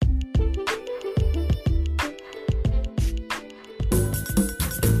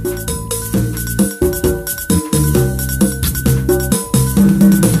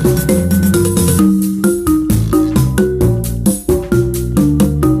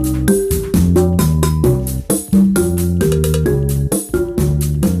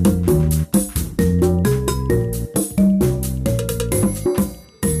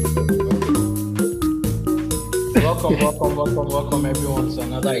welcome everyone to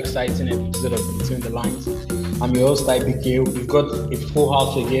another exciting episode of Between the Lines. I'm your host, Ibukun. We've got a full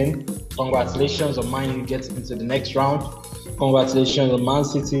house again. Congratulations on Man U getting into the next round. Congratulations on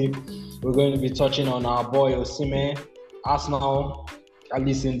Man.City. We're going to be touching on our boy Oshimen. Arsenal, at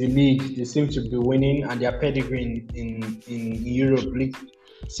least in the league, they seem to be winning, and their pedigree in Europe league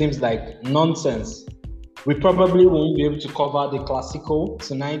seems like nonsense. We probably won't be able to cover the Clasico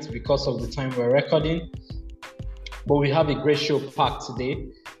tonight because of the time we're recording, but we have a great show packed today.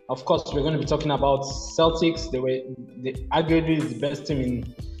 Of course, we're going to be talking about Celtics. They arguably the best team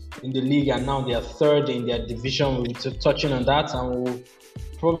in the league, and now they are third in their division. We'll be touching on that, and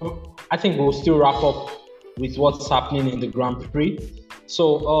I think we'll still wrap up with what's happening in the Grand Prix.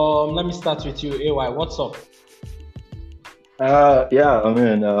 So let me start with you, AY. What's up?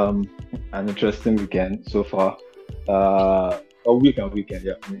 An interesting weekend so far. Weekend.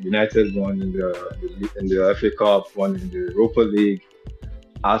 Yeah, United won in the FA Cup, won in the Europa League.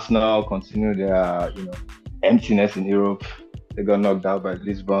 Arsenal continue their emptiness in Europe. They got knocked out by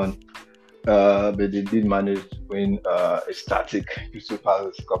Lisbon, but they did manage to win a static Crystal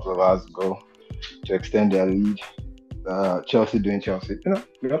Palace a couple of hours ago to extend their lead. Chelsea doing Chelsea.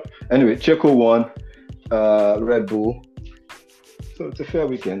 Anyway, Checo won. Red Bull. So it's a fair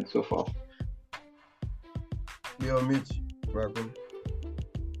weekend so far. Yo, Mitch, welcome.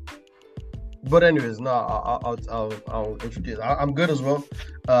 But anyways, I'll introduce. I'm good as well.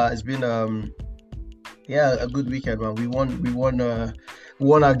 It's been a good weekend, man. We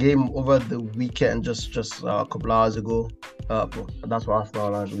won our game over the weekend just a couple hours ago. That's why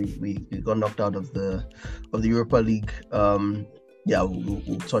Arsenal, and we got knocked out of the Europa League.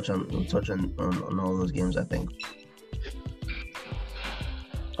 We'll touch on all those games, I think.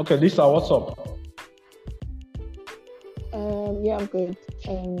 Okay, Lisah, what's up? I'm good.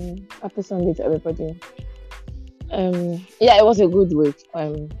 Happy Sunday to everybody. It was a good week.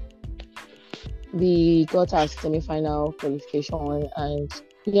 We got our semi-final qualification, and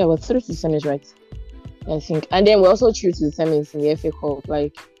we're through to the semis, right? I think, and then we're also through to the semis in the FA Cup,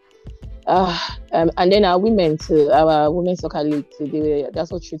 and then our women's soccer league today. They're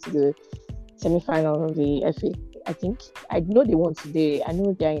also through to the semi-final of the FA. I think I know they won today. I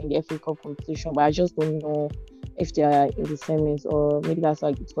know they're in the FA Cup competition, but I just don't know if they are in the semis, or maybe that's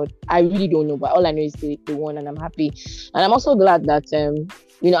like it's called. I really don't know, but all I know is they won, and I'm happy. And I'm also glad that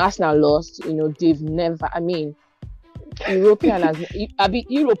Arsenal lost. They've never. Europe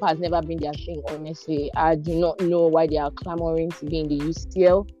has never been their thing. Honestly, I do not know why they are clamoring to be in the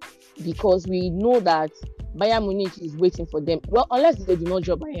UCL, because we know that Bayern Munich is waiting for them. Well, unless they do not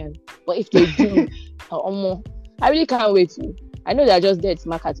drop Bayern, but if they do, I really can't wait to. I know they're just there to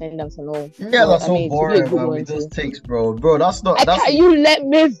mark attendance and all. Yeah, that's so boring, man, with those takes, bro. Bro, that's not. You let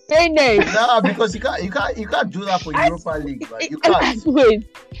me finish. Nah, because you can't do that for Europa League, man. You can't. Wait,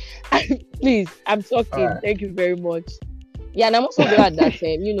 please. I'm talking. Right. Thank you very much. Yeah, and I'm also glad that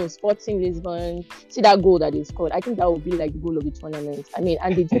Sporting Lisbon, see that goal that they scored. I think that would be like the goal of the tournament. And they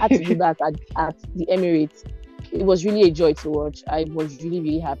had to do that at the Emirates. It was really a joy to watch. I was really,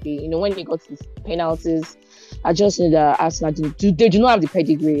 really happy. When they got these penalties, I just knew that Arsenal they do not have the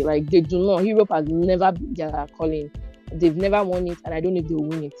pedigree. Like, they do not. Europe has never been their calling. They've never won it, and I don't know if they'll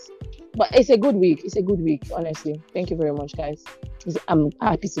win it. But it's a good week. It's a good week, honestly. Thank you very much, guys. I'm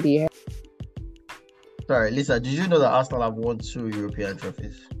happy to be here. Sorry, Lisah, did you know that Arsenal have won 2 European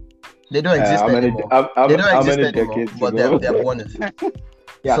trophies? They don't exist anymore. They don't exist anymore, but they have won it.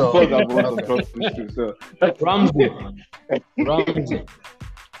 Yeah, so, I've won some trophies too. So Ramsey,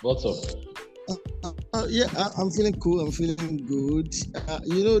 what's up? I'm feeling cool. I'm feeling good.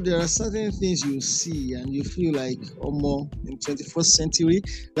 There are certain things you see and you feel like in 21st century,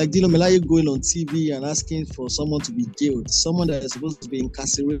 like Dino Melaye going on TV and asking for someone to be jailed, someone that is supposed to be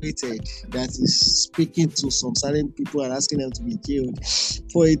incarcerated, that is speaking to some certain people and asking them to be jailed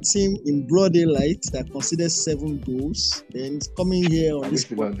for a team in broad daylight that considers 7 goals, then coming here on this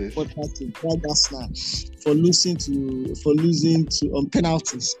podcast to drag Arsenal for losing to on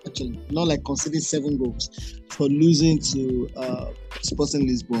penalties, actually, not like conceding 7 goals, for losing to Sporting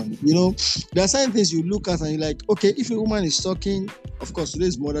Lisbon. There are certain things you look at and you're like, okay, if a woman is talking, of course, today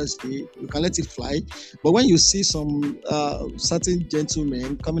is Mother's Day, you can let it fly. But when you see some certain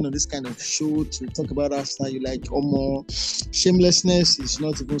gentlemen coming on this kind of show to talk about Arsenal, you're like, shamelessness is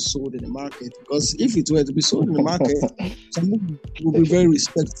not even sold in the market. Because if it were to be sold in the market, someone will be very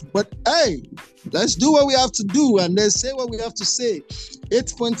respectful. But hey, let's do what we have to do and then say what we have to say.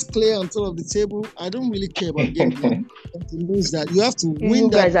 8 points clear on top of the table. I don't really care about game one. To lose that, you have to win. You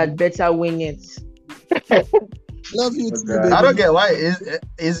guys had better win it. Love you too, Okay. baby. I don't get why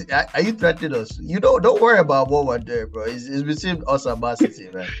are you threatening us? You don't worry about what we're doing, bro. It's between us and Man.City,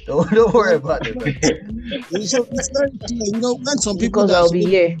 man. Don't worry about it, man. So it's very clear, when some people Because that I'll be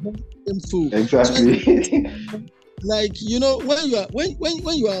here. fool. So Exactly. like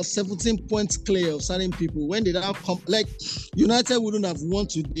when you are 17 points clear of certain people, when they don't come, like United wouldn't have won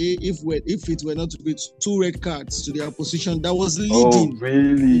today if it were not to be 2 red cards to the opposition that was Oh, leading.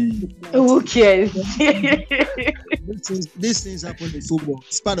 really? Who cares? These things happen in football.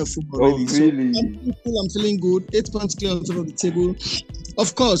 It's part of football, Oh, really. really? So I'm feeling good. 8 points clear on top of the table.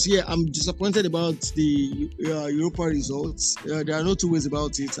 Of course, yeah, I'm disappointed about the Europa results. There are no two ways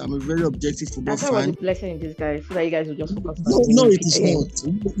about it. I'm a very objective football That's why fan. a blessing in disguise, so that you guys will just focus on No, the it is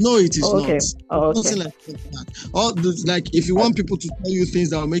not. No, it is okay. not. Nothing like that. Like if you want people to tell you things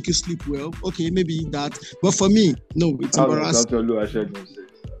that will make you sleep well, okay, maybe that. But for me, no, it's embarrassing.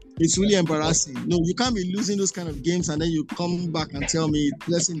 It's really embarrassing. No, you can't be losing those kind of games and then you come back and tell me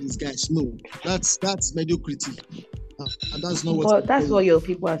blessing these guys. No, that's mediocrity. And that's not what. But that's what your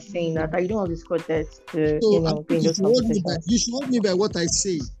people are saying, that you don't have this contest to, be in those competitions. You should hold me by what I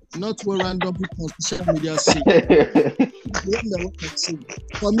say, not what random people on social media say.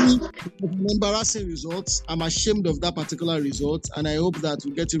 For me, embarrassing results. I'm ashamed of that particular result, and I hope that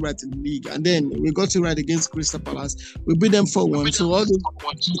we get it right in the league. And then we got it right against Crystal Palace. We beat them 4-1. So all those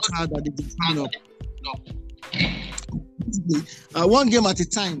that they clean up. One game at a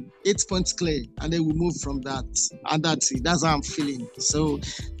time, 8 points clear, and then we move from that. And that's it. That's how I'm feeling. So,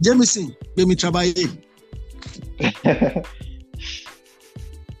 Jameson, Bemi Trabaye.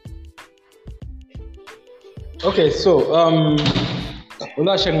 Okay, so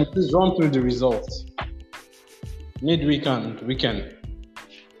Oluwasegun, please run through the results. Weekend.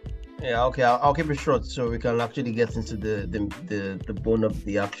 Yeah, okay, I'll keep it short so we can actually get into the bone of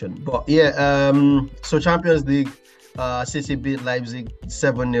the action. But yeah, so Champions League, City beat Leipzig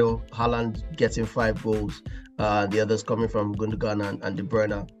 7-0. Haaland getting 5 goals. The others coming from Gundogan and De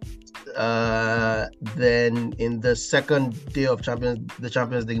Bruyne. Then in the second day of the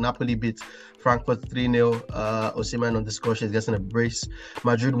Champions League, Napoli beat Frankfurt 3-0. Oshimen on the score sheet getting a brace.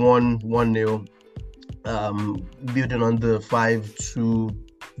 Madrid won 1-0. Building on the 5-2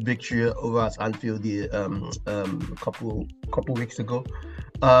 victory over at Anfield a couple weeks ago.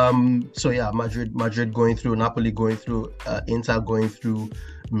 So yeah, Madrid going through, Napoli going through, Inter going through,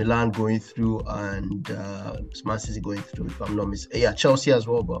 Milan going through, and Man.City going through, if I'm not mistaken. Yeah, Chelsea as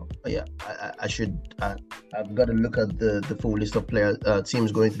well. But yeah, I've got to look at the full list of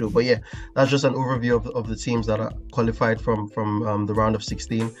teams going through. But yeah, that's just an overview of the teams that are qualified from the round of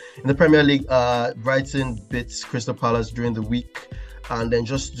 16. In the Premier League, Brighton beats Crystal Palace during the week, and then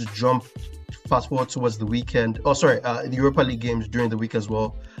just to fast forward towards the weekend. The Europa League games during the week as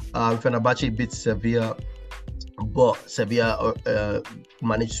well. Fenerbahce beats Sevilla, but Sevilla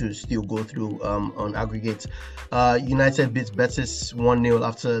managed to still go through on aggregate. United beats Betis 1-0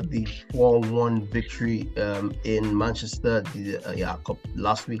 after the 4-1 victory in Manchester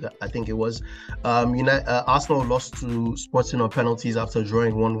last week, I think it was. Arsenal lost to Sporting on penalties after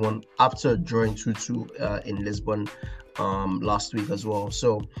drawing 1-1, after drawing 2-2 in Lisbon last week as well.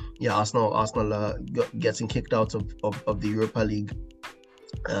 So yeah, Arsenal getting kicked out of the Europa League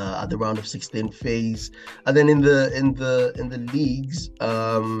at the round of 16 phase. And then in the leagues,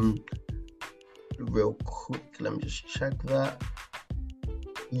 real quick, let me just check that.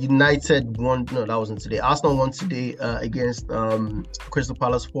 United won. No, that wasn't today. Arsenal won today against Crystal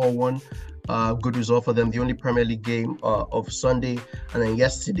Palace 4-1. Good result for them. The only Premier League game of Sunday. And then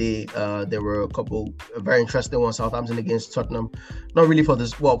yesterday, there were a couple very interesting ones. Southampton against Tottenham. Not really for the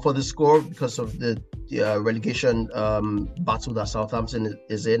score, because of the relegation battle that Southampton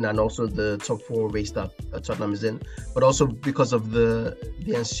is in, and also the top 4 race that Tottenham is in, but also because of the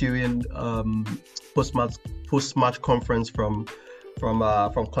ensuing post-match conference from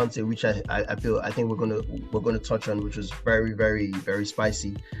Conte, which I think we're gonna touch on, which was very, very, very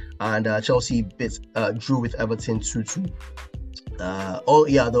spicy. And Chelsea drew with Everton 2-2.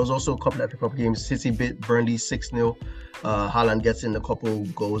 There was also a couple of FA Cup games. City beat Burnley 6-0. Haaland gets in a couple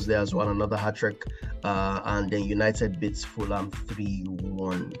goals there as well, another hat-trick. And then United beats Fulham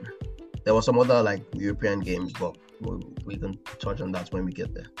 3-1. There were some other European games, but we can touch on that when we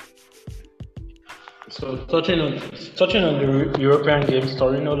get there. So touching on the European games,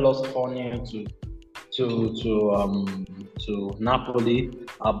 Torino lost 4-0 to Napoli.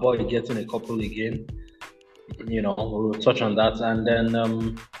 Our boy getting a couple again. We'll touch on that. And then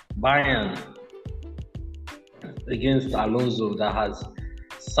Bayern against Alonso, that has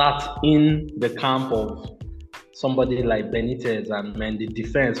sat in the camp of somebody like Benitez, and man, the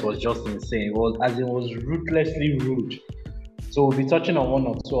defense was just insane. It was ruthlessly rude. So we'll be touching on one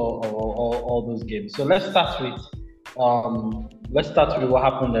or two all those games. So let's start with what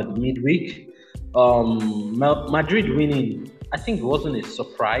happened at the midweek. Madrid winning. I think it wasn't a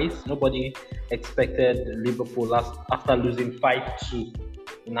surprise. Nobody expected Liverpool after losing 5-2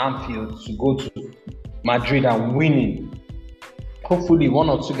 in Anfield to go to Madrid and winning. Hopefully, one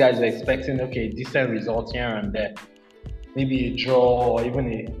or two guys are expecting decent results here and there, maybe a draw or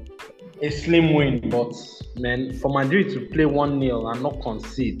even a slim win. But man, for Madrid to play 1-0 and not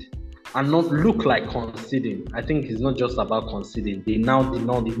concede and not look like conceding, I think it's not just about conceding. They now did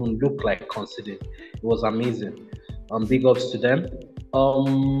not even look like conceding. It was amazing. Big ups to them.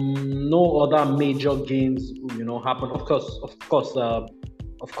 No other major games, happened. Of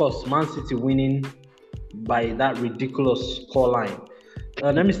course, Man.City winning by that ridiculous scoreline.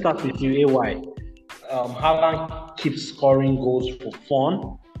 Let me start with you, AY. Haaland keeps scoring goals for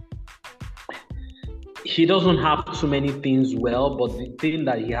fun. He doesn't have too many things well, but the thing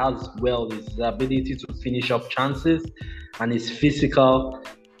that he has well is the ability to finish up chances and his physical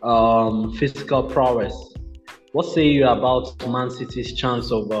prowess. What say you about Man.City's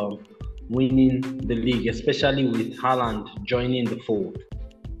chance of winning the league, especially with Haaland joining the fold?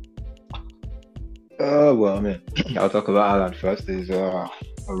 Well, I mean, I'll talk about Haaland first. He's a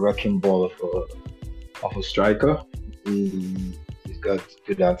wrecking ball of a striker. He's got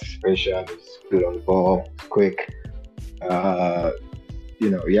good anticipation. He's good on the ball. He's quick.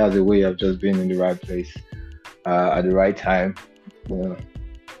 He has a way of just being in the right place at the right time.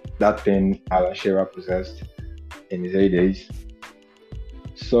 That thing Alan Shearer possessed in his heydays.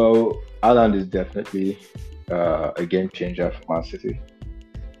 So Haaland is definitely a game changer for Man City.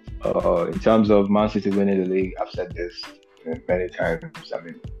 In terms of Man City winning the league, I've said this many times. I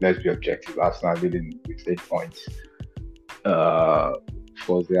mean, let's be objective. Arsenal leading with 8 points. Of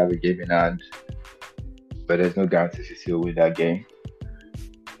course, they have a game in hand, but there's no guarantee City will win that game.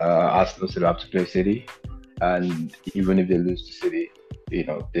 Arsenal still have to play City, and even if they lose to City,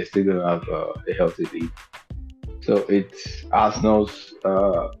 they still gonna have a healthy lead. So it's Arsenal's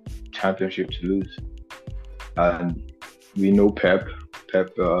championship to lose, and we know Pep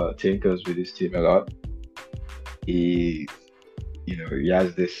tinkers with his team a lot. He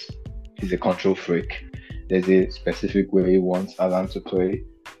has this. He's a control freak. There's a specific way he wants Haaland to play.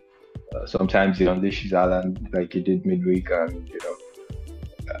 Sometimes he unleashes Haaland like he did midweek, and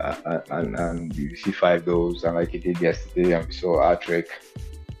and you see 5 goals, and like he did yesterday, and we saw a hat-trick.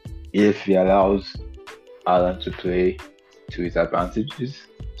 If he allows Haaland to play to his advantages,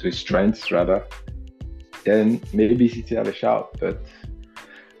 to his strengths rather, then maybe City have a shout. But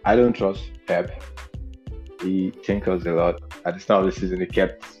I don't trust Pep. He tinkers a lot. At the start of the season,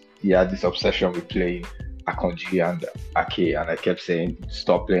 he had this obsession with playing Akanji and Ake, and I kept saying,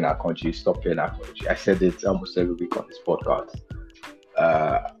 stop playing Akanji. I said it almost every week on this podcast.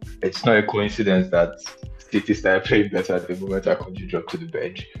 It's not a coincidence that City started playing better at the moment Akanji dropped to the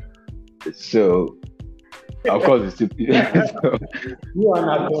bench. So, of course, it's still you are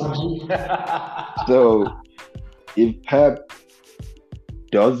Akanji. So, if Pep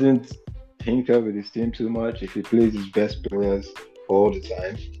doesn't tinker with his team too much, if he plays his best players all the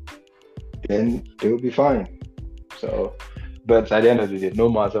time, then they will be fine. So, but at the end of the day, no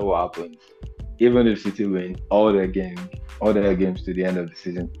matter what happens, even if City win all their games to the end of the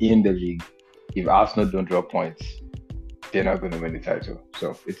season in the league, if Arsenal don't drop points, they're not going to win the title.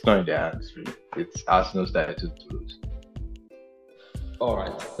 So it's not in their hands, really. It's Arsenal's title to lose. All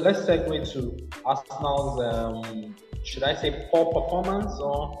right, let's segue to Arsenal's, should I say, poor performance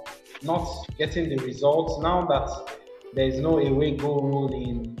or not getting the results. Now that there is no away goal rule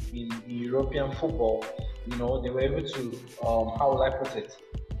in European football, they were able to, how will I put it?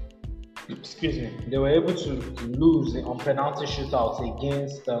 Excuse me. They were able to lose on penalty shootouts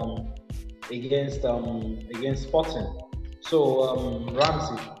against Sporting. So,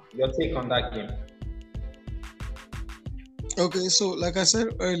 Ramsey, your take on that game? Okay, so like I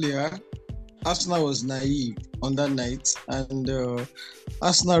said earlier, Arsenal was naive on that night, and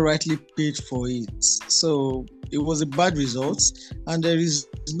Arsenal rightly paid for it. So it was a bad result, and there is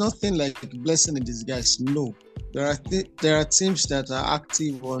nothing like blessing in disguise. No, there are teams that are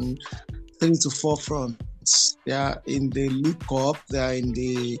active on 3 to 4 fronts. They are in the League Cup. They are in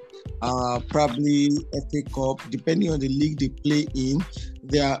the probably FA Cup, depending on the league they play in.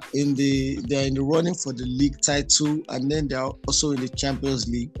 They are in the running for the league title, and then they are also in the Champions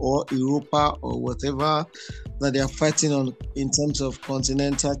League or Europa or whatever that they are fighting on in terms of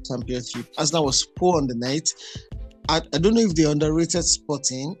continental championship. Arsenal was poor on the night. I don't know if they underrated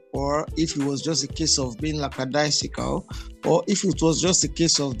Sporting or if it was just a case of being lackadaisical or if it was just a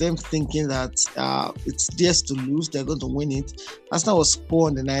case of them thinking that it's theirs to lose, they're going to win it. Arsenal was poor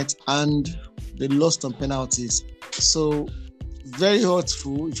on the night and they lost on penalties. So very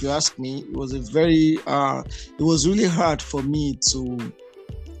hurtful, if you ask me. It was it was really hard for me to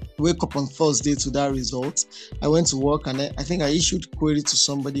wake up on Thursday to that result. I went to work and I think I issued query to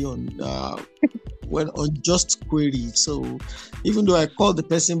somebody on just query. So even though I called the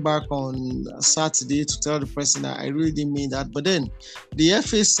person back on Saturday to tell the person that I really didn't mean that, but then the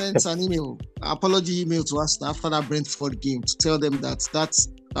FA sent an apology email to us after that Brentford game to tell them that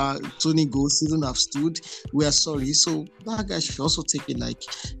Tony goal shouldn't have stood. We are sorry. So that guy should also take it like,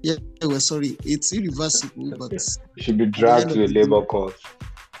 yeah, we're sorry. It's irreversible, but it should be dragged to a labor court.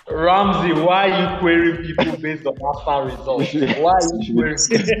 Ramsey, why are you querying people based on Arsenal results? Why are you querying?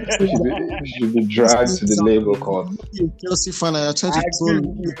 Should be dragged to the labor court. Chelsea fan, I try to tell you.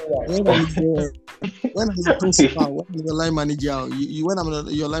 When I'm the principal, when I'm the line manager, when I'm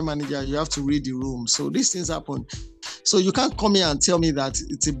your line manager, you have to read the room. So these things happen. So you can't come here and tell me that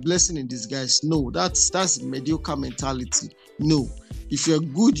it's a blessing in disguise. No, that's mediocre mentality. No, if you're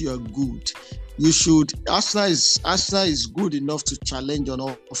good, you're good. You should. Arsenal is good enough to challenge on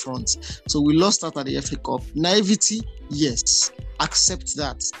all fronts. So we lost out at the FA Cup. Naivety, yes, accept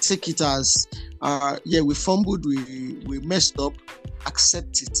that. Take it as, we fumbled, we messed up.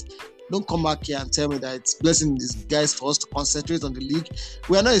 Accept it. Don't come back here and tell me that it's blessing in disguise for us to concentrate on the league.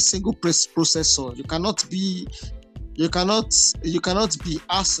 We are not a single processor. You cannot be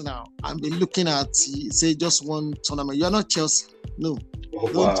Arsenal and be looking at, say, just one tournament. You are not Chelsea. No.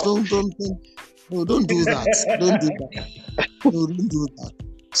 Don't do that. Don't do that. No, don't do that.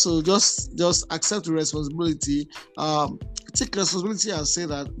 So just accept the responsibility. Take responsibility and say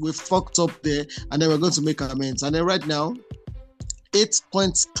that we fucked up there, and then we're going to make amends. And then right now, 8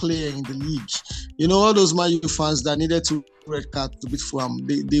 points clear in the league. You know, all those Man U fans that needed to red card to beat Fulham,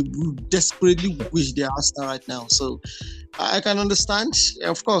 they desperately wish they are Arsenal right now. So I can understand.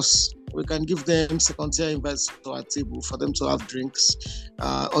 Of course, we can give them second-tier invites to our table for them to have drinks.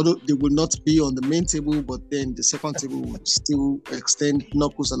 Although they will not be on the main table, but then the second table will still extend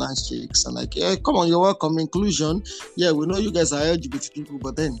knuckles and handshakes. And like, yeah, come on, you're welcome. Inclusion. Yeah, we know you guys are LGBT people,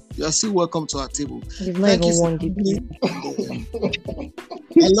 but then you are still welcome to our table. Thank you.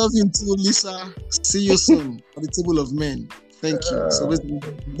 I love you too, Lisah. See you soon on the table of men. Thank you. So the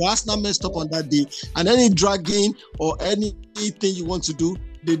Arsenal messed up on that day, and any dragging or anything you want to do,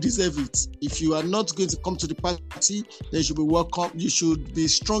 they deserve it. If you are not going to come to the party, then you should be welcome. You should be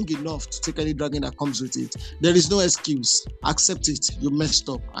strong enough to take any dragging that comes with it. There is no excuse. Accept it. You messed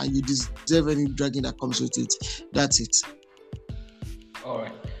up, and you deserve any dragging that comes with it. That's it. All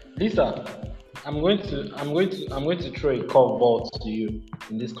right, Lisah, I'm going to throw a curveball to you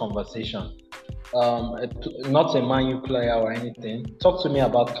in this conversation. Not a Man U player or anything. Talk to me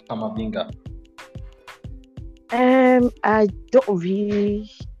about Camavinga. I don't really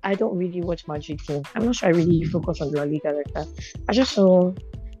watch Madrid game. I'm not sure I really focus on La Liga like that. I just know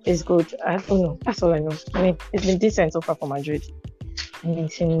it's good. I don't know. That's all I know. I mean, it's been decent so far for Madrid. I mean,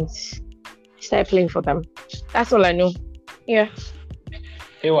 since he started playing for them. That's all I know. Yeah.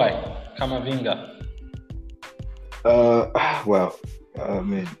 AY, Camavinga. Well, I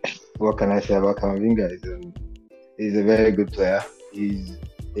mean, what can I say about Camavinga? He's a very good player. He's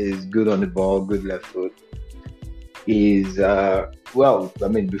good on the ball, good left foot. Before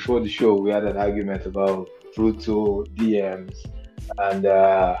the show, we had an argument about brutal DMs and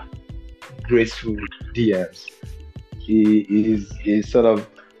graceful DMs. He is sort of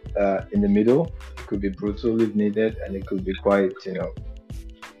in the middle. It could be brutal if needed, and it could be quite,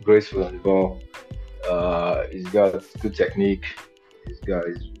 graceful on the ball. He's got good technique. He's a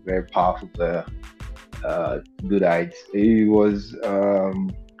very powerful player. Good height. He was a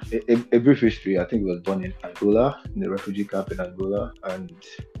brief history. I think he was born in Angola, in the refugee camp in Angola, and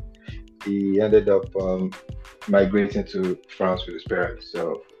he ended up migrating to France with his parents.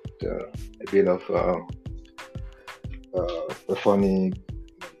 So a bit of a funny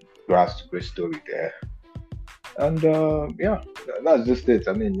grass to grace story there. And that's just it.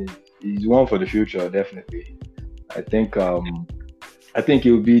 I mean, he's one for the future, definitely. I think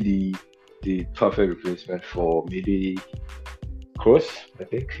he'll be the perfect replacement for maybe Kroos. I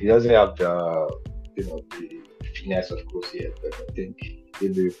think he doesn't have the finesse of Kroos yet, but I think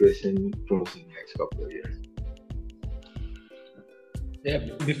he'll be replacing Kroos in the next couple of years. Yeah.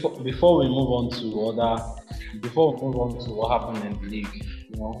 Before we move on to what happened in the league,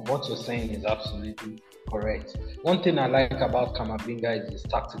 what you're saying is absolutely correct. One thing I like about Camavinga is his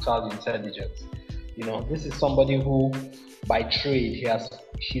tactical intelligence. This is somebody who, by trade,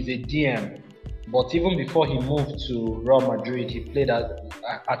 he's a DM. But even before he moved to Real Madrid, he played at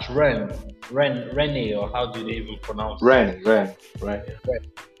Rennes, or how do they even pronounce it? Rennes.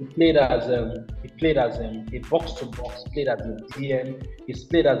 He played as a box to box. Played as a DM. He's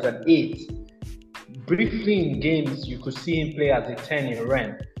played as an 8. Briefly in games, you could see him play as a 10 in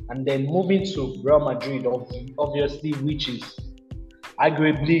Rennes, and then moving to Real Madrid, obviously, which is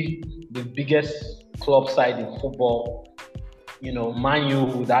arguably the biggest club side in football. Man U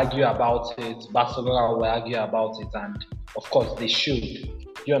would argue about it, Barcelona would argue about it, and of course they should.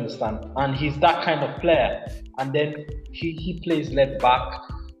 You understand? And he's that kind of player. And then he plays left back.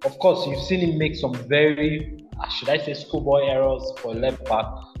 Of course, you've seen him make some very, should I say, schoolboy errors for left back.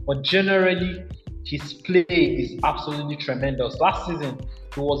 But generally, his play is absolutely tremendous. Last season,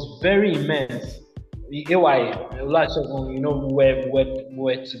 he was very immense. Oluwasegun, we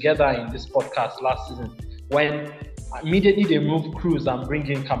were together in this podcast last season when immediately they move Cruz and bring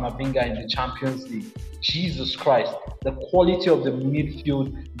in Camavinga in the Champions League. Jesus Christ, the quality of the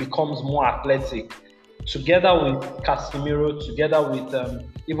midfield becomes more athletic. Together with Casemiro, together with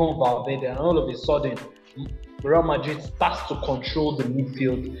even Valverde, and all of a sudden, Real Madrid starts to control the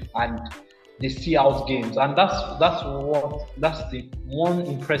midfield and they see out games. And that's the one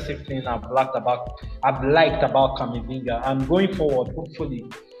impressive thing I've liked about Camavinga. And going forward, hopefully,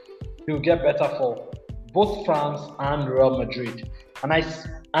 he'll get better for both France and Real Madrid.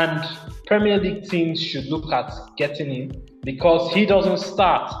 And Premier League teams should look at getting him because he doesn't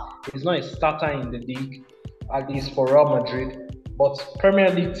start. He's not a starter in the league, at least for Real Madrid. But Premier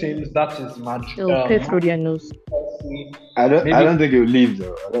League teams, that is Madrid. They'll pay through their nose. I don't think he'll leave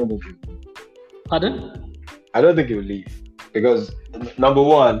though. Pardon? I don't think he'll leave because number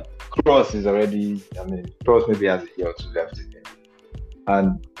one, Kroos is already. Kroos maybe has a year or two left in him.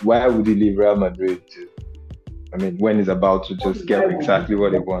 And why would he leave Real Madrid when he's about to just get exactly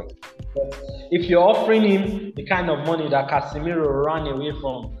what he wants? If you're offering him the kind of money that Casemiro ran away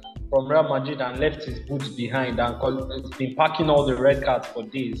from Real Madrid and left his boots behind and has been packing all the red cards for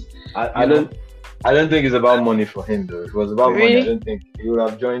days. I don't think it's about money for him though. If it was about Really? money, I don't think he would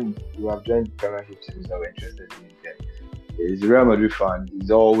have joined Premiership teams that were interested in him. He's a Real Madrid fan.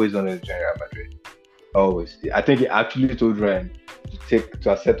 He's always wanted to join Real Madrid. Always. I think he actually told Rennes to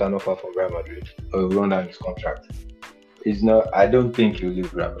accept an offer from Real Madrid or run down his contract. I don't think he'll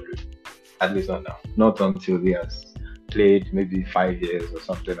leave Real Madrid. At least not now. Not until he has played maybe 5 years or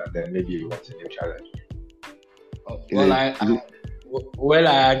something, and then maybe he wants a new challenge. Well,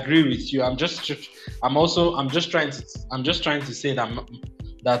 I agree with you. I'm just trying to say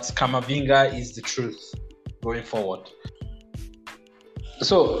that Camavinga is the truth going forward.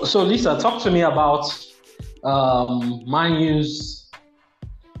 So Lisah, talk to me about Man U's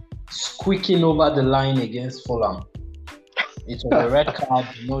squeaking over the line against Fulham. It was a red card,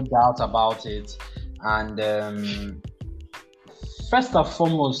 no doubt about it. And first and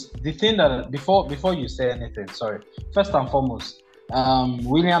foremost, the thing that before you say anything, first and foremost,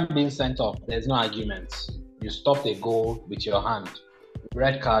 William being sent off, there's no argument. You stopped a goal with your hand.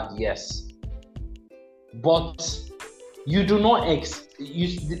 Red card, yes. But you do not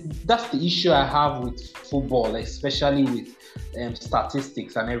that's the issue I have with football, especially with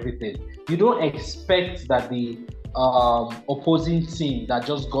statistics and everything. You don't expect that the opposing team that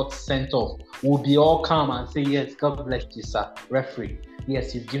just got sent off will be all calm and say, yes, God bless you, sir, referee.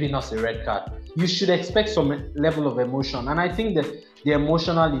 Yes, you've given us a red card. You should expect some level of emotion. And I think that the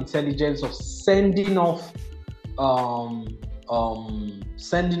emotional intelligence of sending off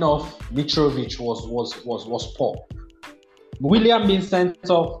Mitrovic was poor. William being sent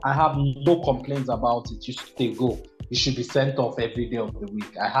off, I have no complaints about it. You should go. You should be sent off every day of the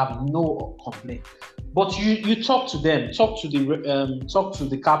week. I have no complaint. But you talk to them, talk to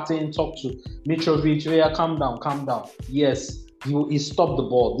the captain, talk to Mitrovic. Oh yeah, calm down. Yes, he stopped the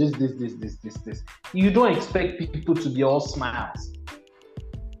ball. This. You don't expect people to be all smiles.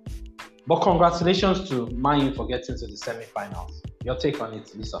 But congratulations to Man U for getting to the semi-finals. Your take on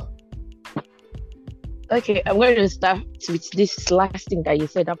it, Lisah? Okay, I'm going to start with this last thing that you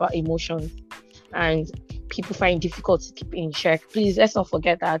said about emotions and people find it difficult to keep in check. Please, let's not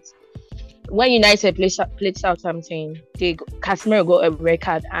forget that when United played Southampton, Casemiro got a red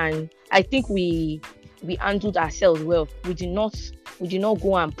card, and I think we handled ourselves well. We did not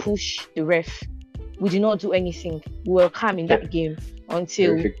go and push the ref. We did not do anything. We were calm in that game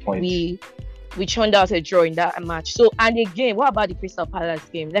until we churned out a draw in that match. So, and again, what about the Crystal Palace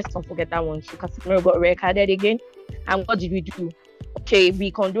game? Let's not forget that one. So Casemiro got red carded again. And what did we do? Okay,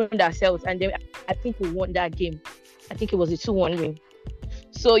 we condoned ourselves, and then I think we won that game. I think it was a 2-1 win.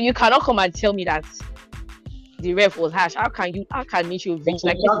 So you cannot come and tell me that the ref was harsh. How can Mitrovic,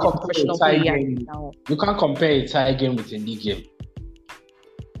 like, You can't this is a compare a professional tie player game. now? You can't compare a tie game with a league game.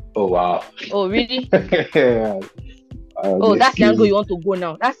 Oh wow. Oh, really? Yeah. Oh, that's the angle you want to go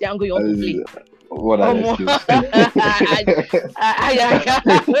now. That's the angle you want to play. What an excuse.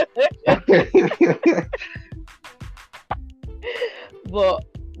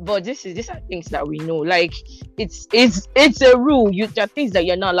 But these are things that we know. Like, it's a rule. There are things that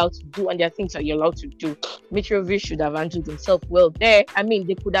you're not allowed to do, and there are things that you're allowed to do. Mitrovic should have handled himself well there. I mean,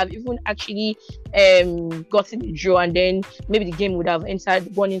 they could have even actually gotten a draw, and then maybe the game would have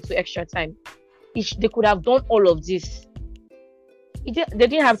gone into extra time. They could have done all of this. They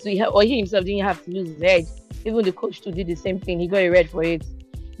didn't have to, or he himself didn't have to lose his head. Even the coach too did the same thing. He got a red for it.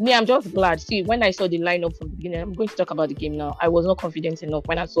 Me, I'm just glad. See, when I saw the lineup from the beginning, I'm going to talk about the game now. I was not confident enough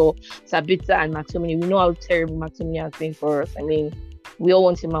when I saw Sabitzer and McTominay. We know how terrible McTominay has been for us. I mean, we all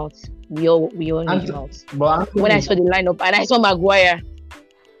want him out. We all need him out. But when I saw the lineup and I saw Maguire,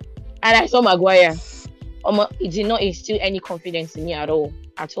 it did not instill any confidence in me at all.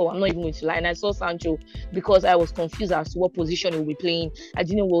 I'm not even going to lie. And I saw Sancho because I was confused as to what position he would be playing. I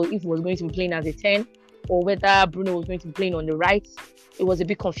didn't know if he was going to be playing as a 10 or whether Bruno was going to be playing on the right. It was a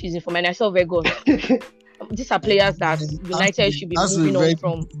bit confusing for me. And I saw Vegas. These are players that United should be moving on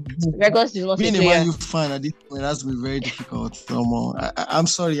from. Vegas is not being a player. a Man U fan at this point has to be very difficult. I'm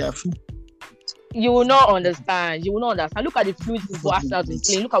sorry. I feel you will not understand. Look at the fluid football Arsenal is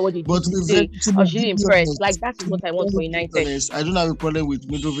playing. Look at what they did today. I was really impressed. Like, that is what I want for United. I don't have a problem with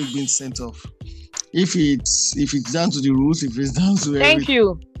Mitrovic being sent off. If it's down to the rules, if it's down to thank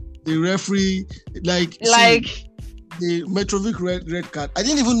you. The referee, the Mitrovic red card. I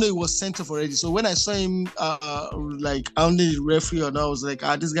didn't even know he was sent off already. So when I saw him hounding the referee, I was like,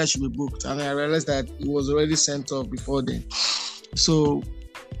 this guy should be booked. And I realized that he was already sent off before then. So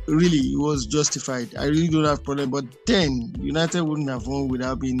really, it was justified. I really don't have a problem. But then United wouldn't have won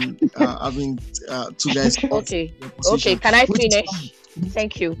without having two guys. Okay. Can I finish?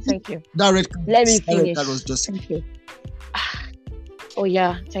 Thank you. That red card. Let me finish. That was just. Thank you. Oh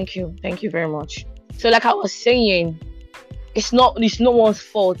yeah, thank you very much. So, like I was saying, it's no one's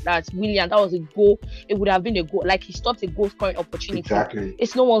fault that Willian, that was a goal. It would have been a goal. Like, he stopped a goal scoring opportunity. Exactly.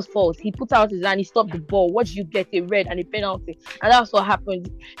 It's no one's fault. He put out his hand, he stopped the ball. What did you get? A red and a penalty. And that's what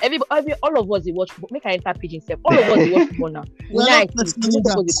happened. All of us, they watch football. Make an enter page himself. All of us, they watch football now.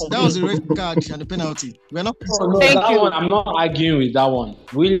 That was a red card and a penalty. We're not. Thank you. I'm not arguing with that one.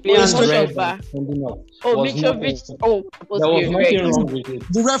 Willian's red. Mitrovic. There was nothing wrong with it.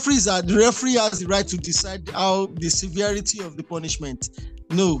 The referee has the right to decide how the severity of the punishment.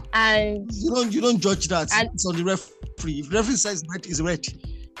 No, and you don't judge that. It's on the referee. If the referee says red is red,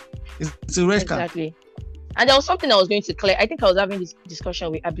 it's a red card. Exactly. And there was something I was going to clear. I think I was having this discussion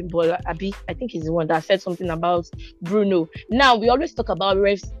with Abi. I think he's the one that said something about Bruno. Now, we always talk about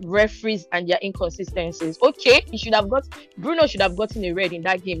referees and their inconsistencies. Okay, Bruno should have gotten a red in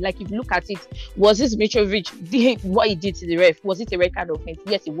that game. Like, if you look at it, was this Mitrovic what he did to the ref? Was it a red card offense?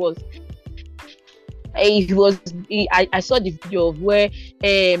 Yes, it was. I saw the video of where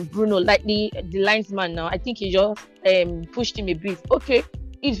Bruno, like the linesman now, I think he just pushed him a bit. Okay,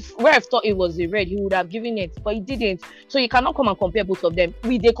 if ref thought it was a red, he would have given it, but he didn't. So you cannot come and compare both of them.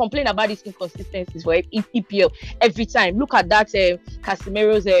 They complain about these inconsistencies for EPL every time. Look at that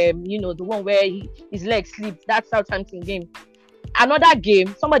Casemiro's, the one where his leg slipped, that Southampton game. Another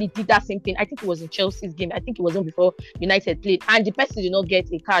game, somebody did that same thing. I think it was in Chelsea's game. I think it wasn't before United played, and the person did not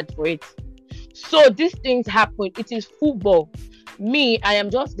get a card for it. So these things happen. It is football. Me, I am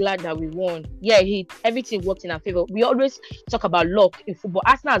just glad that we won. Yeah, everything worked in our favor. We always talk about luck in football.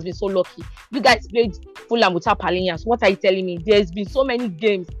 Arsenal has been so lucky. You guys played Fulham without Palhinhas. What are you telling me? There's been so many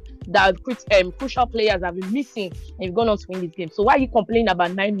games that crucial players have been missing, and you've gone on to win this game. So why are you complaining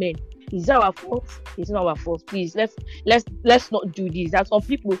about 9 men? Is that our fault? It's not our fault. Please, let's not do this. That's some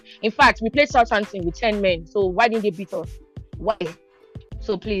people. In fact, we played Southampton with 10 men. So why didn't they beat us? Why?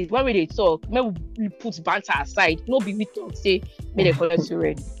 So please, when we talk, when we put banter aside, no be we talk, say, may they collect 2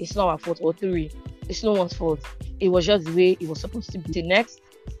 red. It's not our fault, or 3. It's no one's fault. It was just the way it was supposed to be. The next,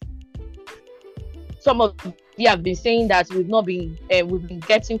 some of you have been saying that we've been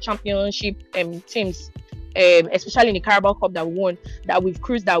getting championship teams, especially in the Carabao Cup that we won, that we've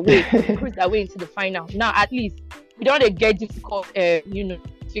cruised that way into the final. Now, at least, we don't get difficult,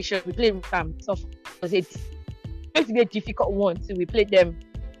 fixtures. We play with them. So it's going to be a difficult one. So we played with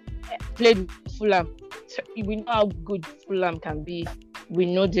Fulham. So we know how good Fulham can be. We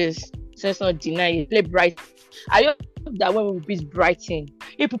know this. So let's not deny it. Play Brighton. I hope that when we beat Brighton,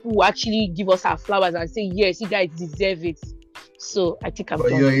 if people will actually give us our flowers and say, yes, you guys deserve it. So I think I'm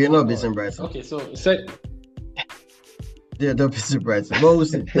done. You're not beating Brighton. Okay, so They're not beating Brighton. Well, we'll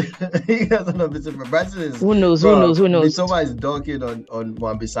see. You guys are not beating Brighton. Who knows? Mitoma is dunking on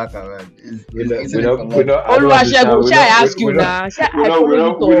Wan-Bissaka, man. We're not. I don't understand. Oluwasegun, shall I ask you now?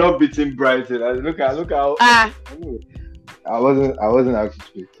 We're not beating Brighton. Look how. I wasn't asked to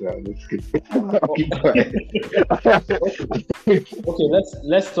speak, so let's keep quiet. Okay,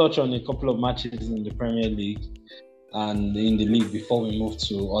 let's touch on a couple of matches in the Premier League and in the league before we move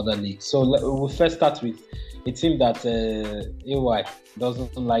to other leagues. So we'll first start with a team that AY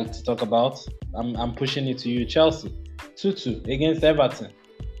doesn't like to talk about. I'm pushing it to you, Chelsea. 2-2 against Everton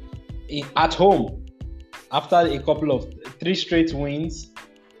at home after a couple of 3 straight wins.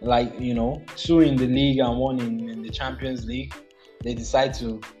 2 in the league and 1 in the Champions League. They decide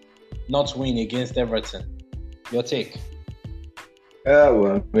to not win against Everton. Your take?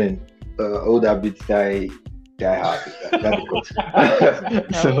 Well, I mean, old habits die hard.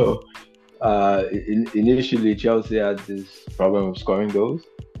 So, initially Chelsea had this problem of scoring goals,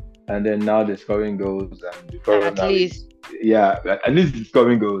 and then now they're scoring goals, and the problem at least they're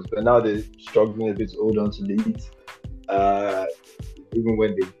scoring goals, but now they're struggling a bit to hold on to leads. Even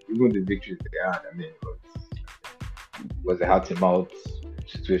the victories they had, I mean, it was a hand-to-mouth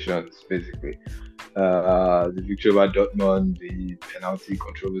situation, basically. The victory over Dortmund, the penalty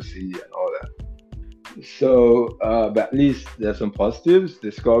controversy, and all that. So, but at least there's some positives. The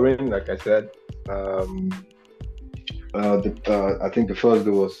scoring, like I said, I think the first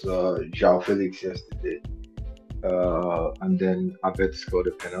goal was João Felix yesterday, and then Abed scored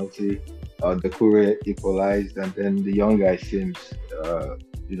a penalty. The Kure equalized, and then the young guy Sims,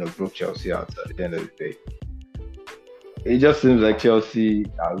 broke Chelsea out at the end of the day. It just seems like Chelsea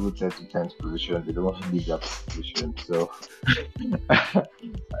are rooted to 10th position. They don't want to leave that position. So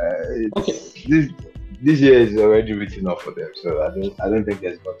this year is already written off for them. So I don't think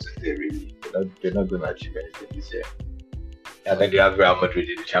there's much to say really. They're not going to achieve anything this year. I think they have Real Madrid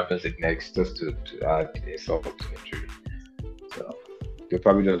in the Champions League next, just to add insult to injury. So they'll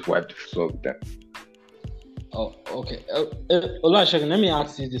probably just wipe the floor with them. Oh, okay. Oluwasegun, let me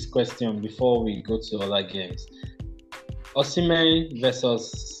ask you this question before we go to other games. Oshimen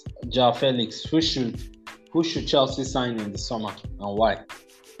versus João Felix. Who should Chelsea sign in the summer and why?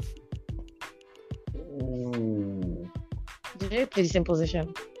 Do they play the same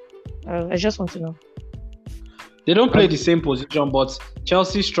position? I just want to know. They don't play the same position, but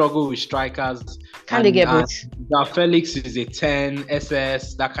Chelsea struggle with strikers. Can they get both? João Felix is a 10,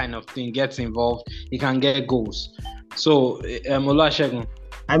 SS, that kind of thing, gets involved. He can get goals. So, Oluwasegun,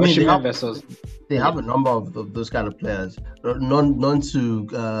 I mean, they have Yeah. a number of those kind of players. None to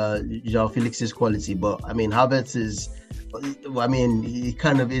João Felix's quality, but I mean, Havertz is. I mean, he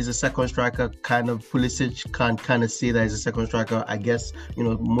kind of is a second striker. Kind of Pulisic can kind of say that he's a second striker. I guess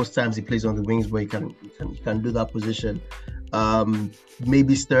most times he plays on the wings, but he can do that position.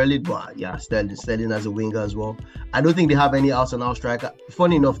 Maybe Sterling, but yeah, Sterling as a winger as well. I don't think they have any out-and-out striker.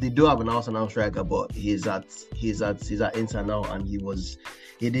 Funny enough, they do have an out-and-out striker, but he's at Inter now, and he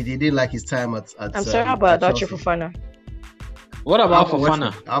didn't like his time at. I'm sorry about that, Fofana. What about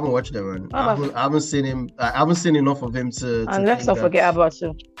Fofana? I haven't watched them, man. I haven't seen him. I haven't seen enough of him to. And let's not forget about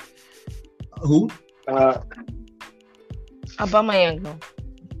you. Who? Aubameyang, no.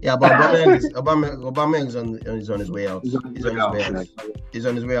 Yeah, but Aubameyang is on his way out. He's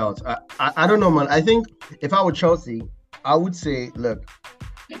on his way out. I don't know, man. I think if I were Chelsea, I would say, look,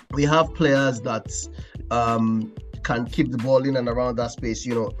 we have players that can keep the ball in and around that space.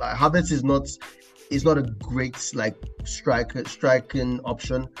 Havertz is not a great striking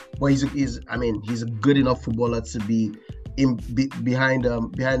option, but he's a good enough footballer to be behind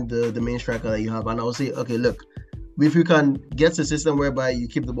the main striker that you have. And I would say, okay, look, if you can get a system whereby you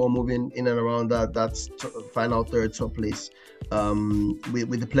keep the ball moving in and around that's final third, top place,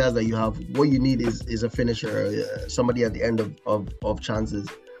 with the players that you have, what you need is a finisher, somebody at the end of chances.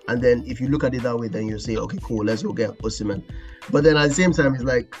 And then if you look at it that way, then you say, okay, cool, let's go get Oshimen. But then at the same time, it's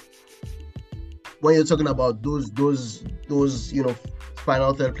like, when you're talking about those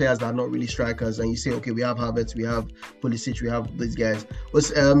final third players that are not really strikers, and you say, okay, we have Havertz, we have Pulisic, we have these guys. But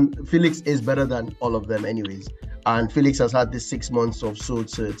Felix is better than all of them anyways. And Felix has had this 6 months or so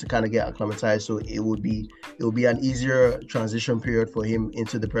to kind of get acclimatized, so it will be an easier transition period for him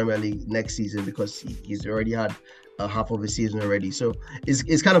into the Premier League next season, because he's already had half of the season already. So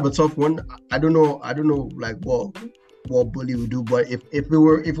it's kind of a tough one. I don't know like what Bully would do, but if it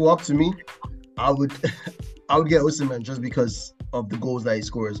were up to me, I would get Oshimen just because of the goals that he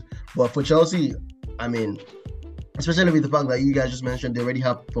scores. But for Chelsea, I mean, especially with the fact that you guys just mentioned, they already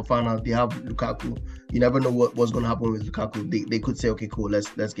have Fofana, they have Lukaku. You never know what's going to happen with Lukaku. They could say, okay, cool,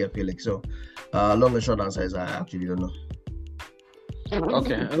 let's get Felix. So long and short answer is I actually don't know.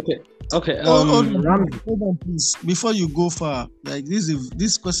 Okay. Hold on, please. Before you go far, like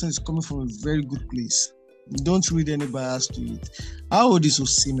this question is coming from a very good place. Don't read any bias to it. How old is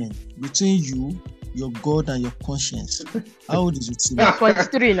Oshimen? Between you, your God, and your conscience, how old is Oshimen?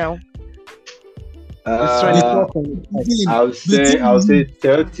 23 now. It's 24. I'll say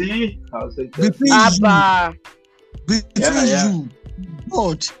 30. Between Abba, you,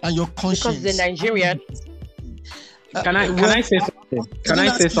 God, and your conscience. because the Nigerian. Can I say something? Can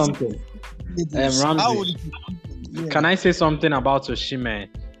I say something? Ramsey, can I say something about Oshimen?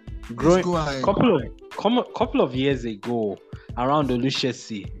 Go ahead. Couple of years ago, around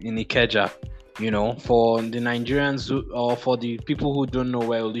Oluwasegun in Ikeja, for the Nigerians or for the people who don't know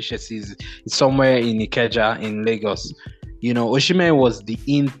where Oluwasegun is, it's somewhere in Ikeja in Lagos. Oshimen was the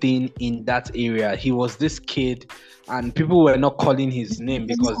in thing in that area. He was this kid, and people were not calling his name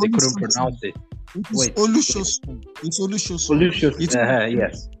because they couldn't pronounce it. Wait. Oluwasegun. It's Oluwasegun.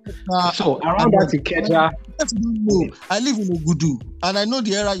 Yes. So around that Ikeja, I live in Ogudu, and I know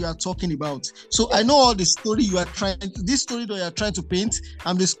the era you are talking about. So I know all the story you are this story that you are trying to paint.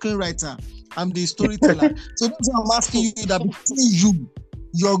 I'm the screenwriter. I'm the storyteller. So that's why I'm asking you that between you,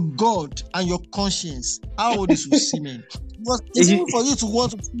 your God, and your conscience, how old is Oshimen? It's even for you to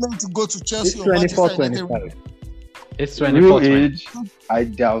want to go to Chelsea or Manchester United. It's 24, age, I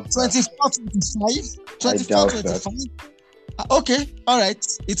doubt 24, 25. Okay, all right,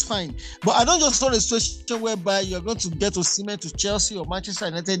 it's fine. But I don't just want a situation whereby you're going to get Oshimen to Chelsea or Manchester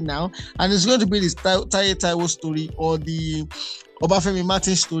United now, and it's going to be this Taye Taiwo story or the Obafemi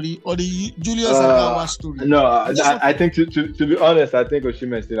Martin story or the Julius Agawa story. No, I think to be honest, I think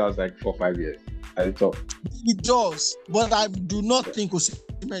Oshimen still has like 4-5 years at the top. It does, but I do not think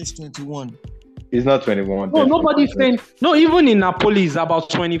Oshimen is 21. He's not 21. No, nobody's saying. No, even in Napoli, it's about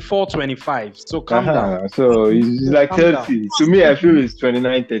 24, 25. So calm down. So he's like 30. To me, I feel it's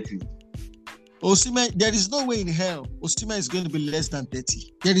 29, 30. Oshimen, there is no way in hell Oshimen is going to be less than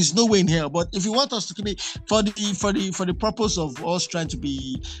 30. There is no way in hell. But if you want us to keep it for the purpose of us trying to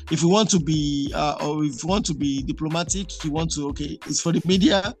be, if you want to be or if you want to be diplomatic, it's for the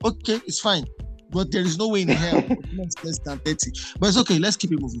media. Okay, it's fine. But there is no way in hell Oshimen is less than 30. But it's okay. Let's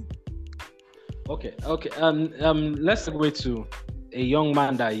keep it moving. Okay. Let's go to a young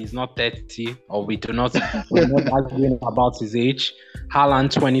man that is not 30, or we're not arguing about his age.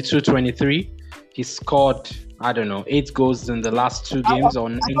 Haaland, 22-23. He scored, 8 goals in the last 2 games or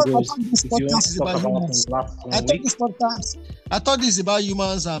 9 goals. I thought this is about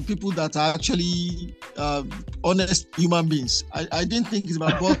humans and people that are actually honest human beings. I didn't think it's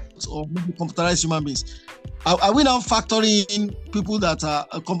about bots or maybe computerized human beings. Are we now factoring in people that are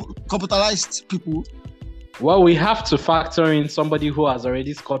computerized people? Well, we have to factor in somebody who has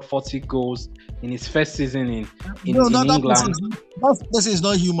already scored 40 goals in his first season in England. That person is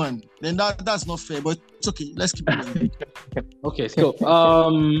not human. Then that's not fair. But it's okay. Let's keep it going. Okay, so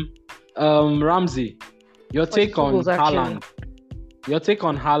Ramsey, your take on Haaland. Your take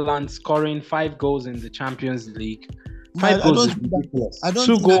on Haaland scoring 5 goals in the Champions League. 5 goals is ridiculous.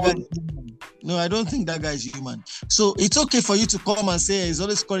 2 goals. No, I don't think that guy is human. So it's okay for you to come and say he's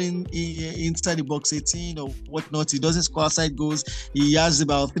always scoring inside the box 18 or whatnot. He doesn't score outside goals. He has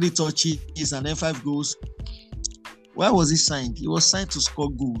about 3 touches and then 5 goals. Why was he signed? He was signed to score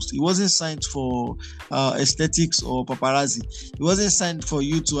goals. He wasn't signed for aesthetics or paparazzi. He wasn't signed for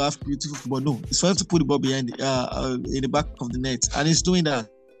you to have beautiful football. No, it's for him to put the ball behind in the back of the net, and he's doing that.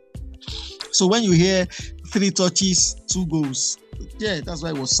 So when you hear 3 touches, 2 goals, yeah, that's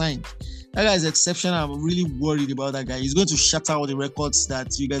why he was signed. That guy is exceptional. I'm really worried about that guy. He's going to shatter all the records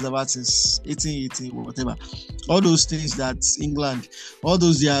that you guys have had since 1880, whatever. All those things that England, all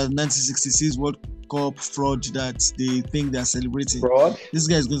those their 1966 World Cup fraud that they think they're celebrating. Fraud? This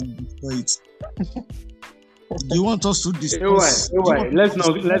guy is going to destroy it. Do you want us to discuss? Let's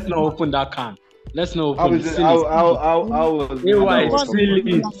not open that can. Let's not open it.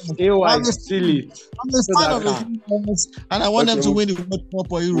 Silly. I'm a fan of it, and I want them to win the World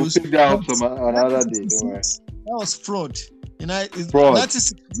Cup or Euros. We'll pick that up another day. That was fraud. Fraud.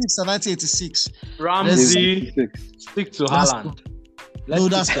 1966 and 1986. Ramsey, stick to Haaland. No,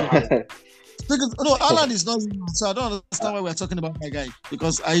 that's Haaland. No, Haaland is not human, so I don't understand why we're talking about that guy,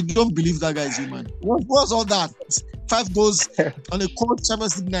 because I don't believe that guy is human. What's all that? 5 goals on a cold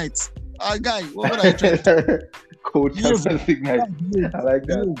Champions League night. Guy, what are you trying to do? Cold Champions League night. I like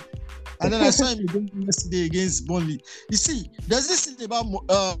that. And then I saw him yesterday against Burnley. You see, there's this thing about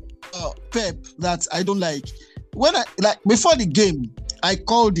Pep that I don't like. When before the game, I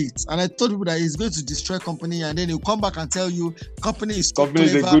called it, and I told people that he's going to destroy company, and then he'll come back and tell you company is a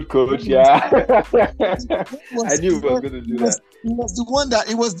good coach. Yeah, I knew he was going to do that. It was the one that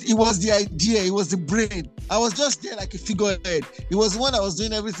it was the idea. It was the brain. I was just there like a figurehead. He was the one that was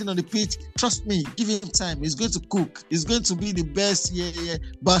doing everything on the pitch. Trust me, give him time. He's going to cook. He's going to be the best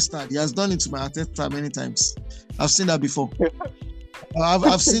bastard. He has done it to my Arteta many times. I've seen that before.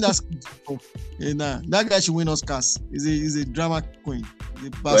 I've seen that before. That guy should win Oscars. He's a drama queen.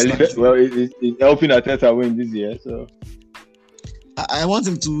 He's helping Arteta win this year. So I want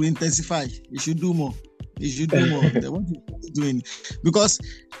him to intensify. He should do more. They want him to do it because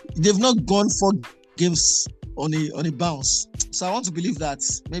they've not gone 4 games on a bounce. So I want to believe that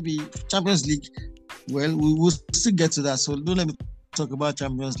maybe Champions League. Well, we will still get to that. So don't let me talk about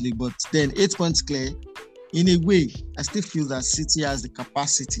Champions League. But then 8 points clear. In a way, I still feel that City has the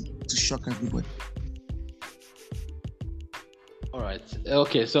capacity to shock everybody. All right.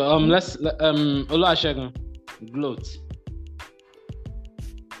 Okay. So let's Oluwasegun gloat.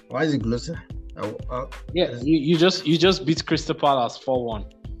 Why is it gloating? Yeah, you just beat Crystal Palace 4-1,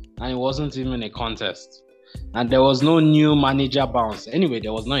 and it wasn't even a contest, and there was no new manager bounce. Anyway,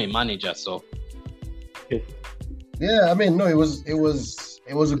 there was not a manager, so. Yeah, I mean, no, it was a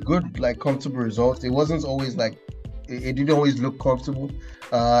good, like, comfortable result. It wasn't always like it didn't always look comfortable.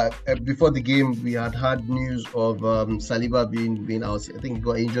 Before the game, we had news of Saliba being out. I think he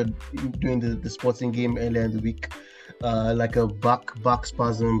got injured during the Sporting game earlier in the week. Like a back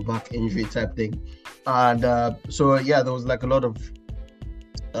spasm, back injury type thing, and so yeah, there was like a lot of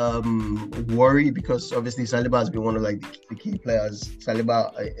worry because obviously Saliba has been one of like the key players.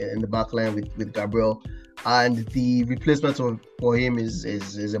 Saliba in the back line with Gabriel, and the replacement for him is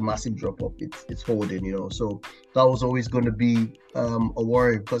a massive drop off. It's Holding, so that was always going to be a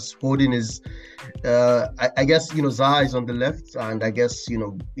worry because Holding is I guess Zaha is on the left, and I guess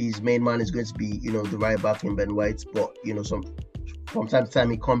his main man is going to be the right back in Ben White, but from time to time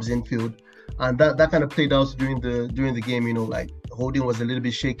he comes infield, and that kind of played out during the game. Like Holding was a little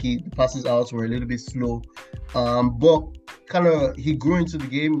bit shaky, the passes out were a little bit slow, but kind of he grew into the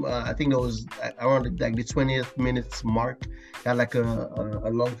game. I think that was around like the 20th minute mark. He had like a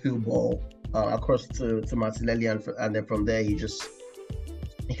long field ball across to Martinelli, and then from there he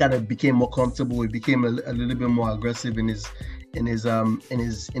kind of became more comfortable. He became a little bit more aggressive in his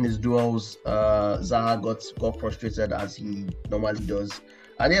duels. Zaha got frustrated as he normally does.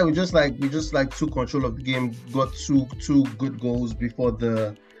 And yeah, we just took control of the game, got two good goals before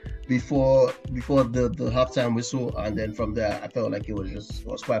the halftime whistle, and then from there I felt like it was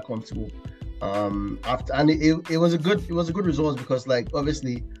quite comfortable. It was a good result because, like,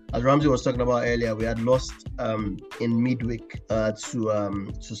 obviously, as Ramsey was talking about earlier, we had lost in midweek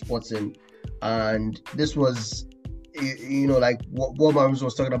to Sporting, and this was like what Ramsey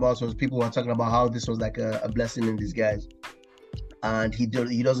was talking about was people were talking about how this was like a blessing in disguise. And he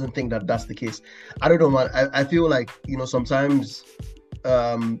doesn't think that that's the case. I don't know, man. I feel like sometimes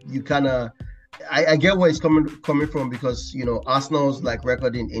you kind of I get where it's coming from because Arsenal's like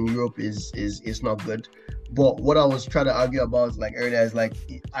record in Europe is not good. But what I was trying to argue about like earlier is like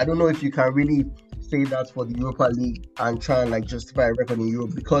I don't know if you can really say that for the Europa League and try and like justify a record in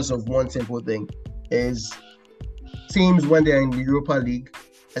Europe because of one simple thing is teams when they're in the Europa League,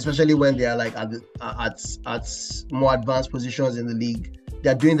 especially when they are like at more advanced positions in the league,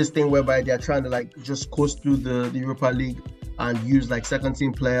 they're doing this thing whereby they're trying to like just coast through the Europa League and use like second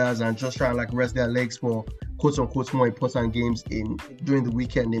team players and just try and like rest their legs for quote unquote more important games during the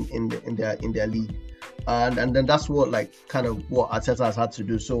weekend in their league, and then that's what like kind of what Arteta has had to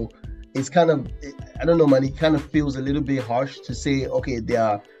do. So it's kind of, I don't know, man, it kind of feels a little bit harsh to say okay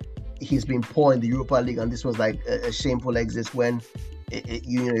he's been poor in the Europa League and this was like a shameful exit when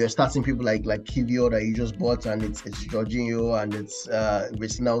you're starting people like Kivio that you just bought, and it's Jorginho and it's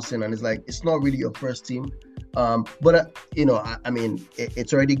Rich Nelson, and it's like it's not really your first team. But I mean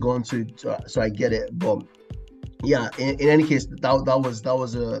it's already gone to so I get it. But yeah, in any case,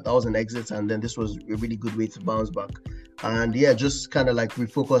 that was an exit, and then this was a really good way to bounce back. And yeah, just kind of like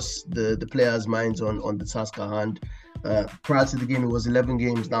refocus the players' minds on the task at hand. Prior to the game, it was 11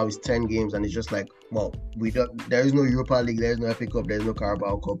 games. Now it's 10 games, and it's just like, well, there is no Europa League, there is no FA Cup, there is no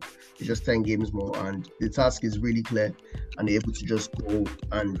Carabao Cup. It's just 10 games more, and the task is really clear, and they're able to just go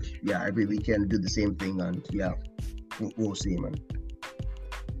and every weekend do the same thing, and we'll see, man.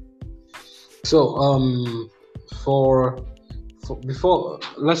 So before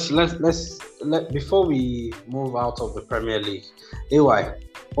we move out of the Premier League, AY,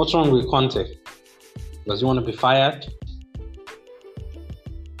 what's wrong with Conte? Does he want to be fired?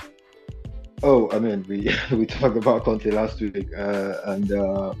 Oh, I mean, we we talked about Conte last week, and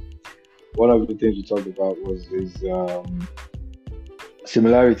one of the things we talked about was his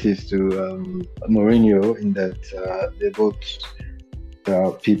similarities to Mourinho in that they're both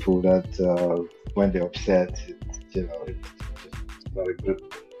people that when they're upset, it's just not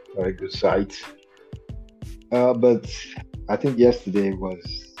a good sight. But I think yesterday was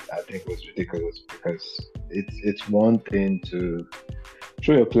ridiculous because it's one thing to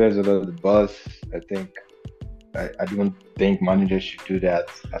throw your players under the bus. I don't think managers should do that,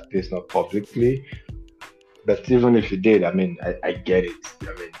 at least not publicly. But even if you did, I mean, I get it.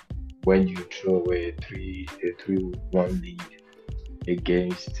 I mean, when you throw away a 3-1 lead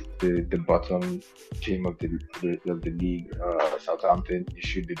against the bottom team of the league, Southampton, you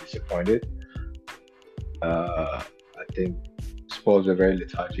should be disappointed. I think Spurs were very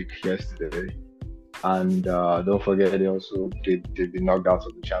lethargic yesterday, and don't forget they've been knocked out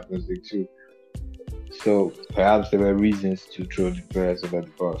of the Champions League too. So perhaps there were reasons to throw the players over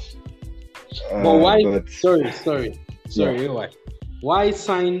the bus. But why? But Sorry, Ewa. Why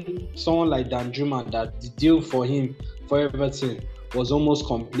sign someone like Danjuma that the deal for him for Everton was almost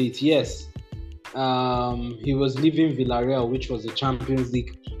complete? Yes, he was leaving Villarreal, which was a Champions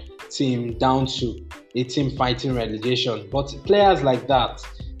League team, down to a team fighting relegation. But players like that,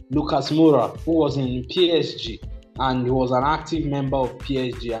 Lucas Moura, who was in PSG and he was an active member of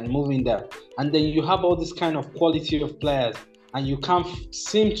PSG and moving there, and then you have all this kind of quality of players, and you can't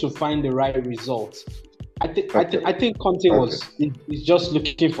seem to find the right results. I think Conte is just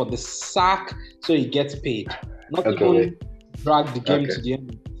looking for the sack so he gets paid, not even drag the game to the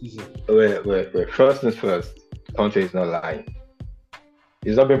end of the season. Wait. First things first, Conte is not lying.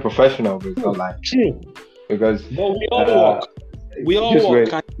 He's not being professional, but he's not lying. True. Because we all work. We all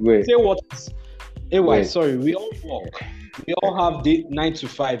work. Wait. Say what is. Sorry. We all work. We all have 9 to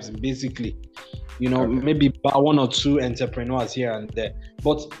 5s basically. Maybe one or two entrepreneurs here and there.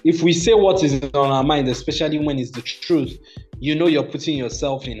 But if we say what is on our mind, especially when it's the truth, you're putting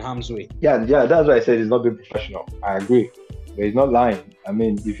yourself in harm's way. Yeah. That's why I said he's not being professional. I agree, but he's not lying. I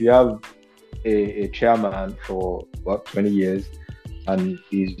mean, if you have a chairman for 20 years, and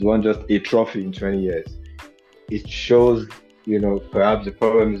he's won just a trophy in 20 years, it shows, perhaps the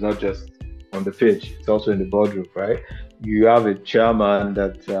problem is not just on the pitch, it's also in the boardroom, right? You have a chairman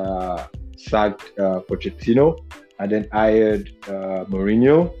that sacked Pochettino and then hired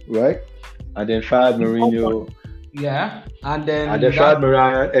Mourinho, right? And then fired Mourinho. Yeah. And then fired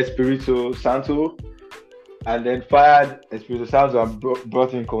Mourinho, Espirito Santo, and then fired Espirito Santo and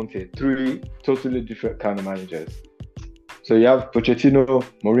brought in Conte. 3 totally different kind of managers. So you have Pochettino,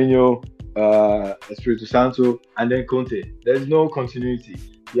 Mourinho, Espirito Santo, and then Conte. There's no continuity.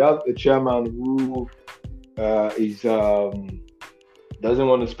 You have a chairman who doesn't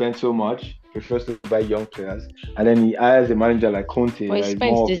want to spend so much, prefers to buy young players, and then he hires a manager like Conte. But he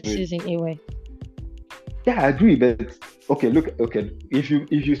spends this season anyway. Yeah, I agree, but if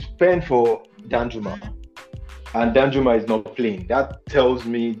you spend for Danjuma and Danjuma is not playing, that tells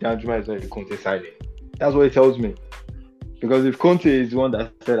me Danjuma is not a Conte signing. That's what it tells me. Because if Conte is the one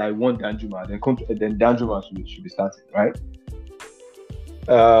that said I want Danjuma, then Danjuma should be starting, right?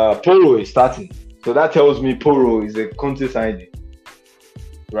 Poro is starting, so that tells me Poro is a Conte signing,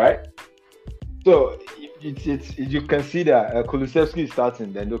 right? So you can see that Kulusevski is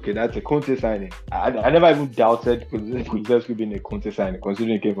starting, then okay, that's a Conte signing. I never even doubted Kulusevski being a Conte signing,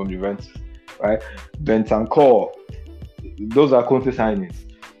 considering he came from Juventus, right? Bentancur, those are Conte signings.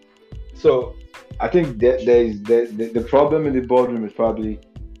 So I think the problem in the boardroom is probably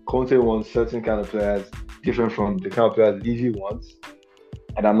Conte wants certain kind of players different from the kind of players Levy wants.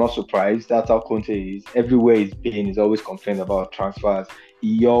 And I'm not surprised. That's how Conte is. Everywhere he's been, he's always complaining about transfers.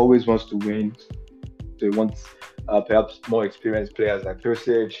 He always wants to win. So he wants perhaps more experienced players like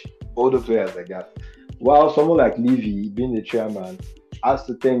Perisic, older players like that. While someone like Levy, being the chairman, has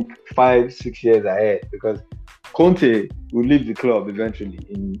to think 5-6 years ahead, because Conte will leave the club eventually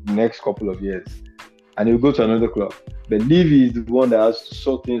in the next couple of years, and he'll go to another club. But Levy is the one that has to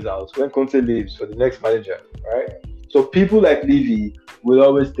sort things out when Conte leaves for the next manager, right? So people like Levy will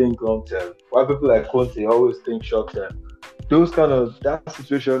always think long term, while people like Conte always think short term. That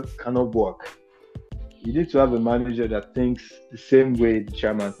situation cannot work. You need to have a manager that thinks the same way the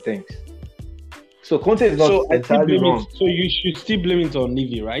chairman thinks. So Conte is not entirely wrong. So you should still blame it on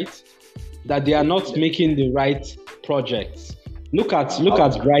Levy, right? That they are not making the right projects. Look at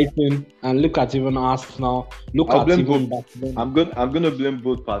Brighton and look at even Arsenal. I'm going to blame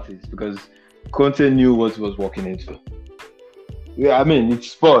both parties, because Conte knew what he was walking into. Yeah, I mean,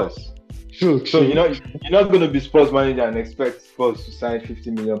 it's Spurs. True. So you're not going to be Spurs manager and expect Spurs to sign £50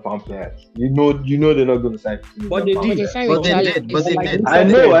 million players. You know they're not going to sign £50 million. But they But did. they signed But they Richarlison. did. But they did. I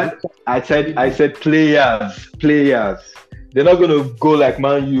know. I said players. They're not going to go like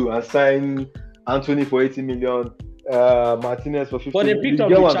Man U and sign Anthony for 80 million, Martinez for 50 But they million. picked up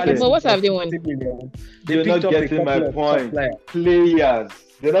You get what I'm Richarlison. saying? But what have they won? 50 million. They You're not picked up a getting my couple of top point. players. Players.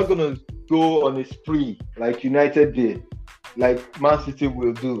 They're not going to go on a spree like United did, like Man.City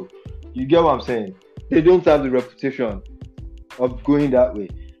will do. You get what I'm saying? They don't have the reputation of going that way.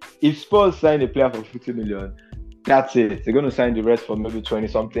 If Spurs sign a player for 50 million, that's it. They're going to sign the rest for maybe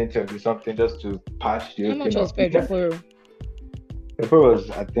 20-something, 30-something just to patch the How much was Pedro Porro? Pedro was,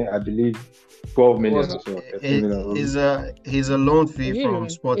 I believe, 12 million or so. 13 million. He's a loan fee Is he from alone?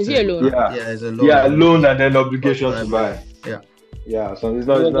 Sporting. Is he alone? Yeah, he's a loan. Yeah, loan and then obligation to buy. Yeah. Yeah, so it's It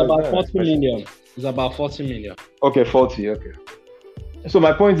not. was It's not about 40 special. million. It's about 40 million. Okay, 40. Okay. So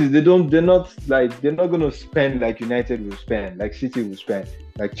my point is, they're not going to spend like United will spend, like City will spend,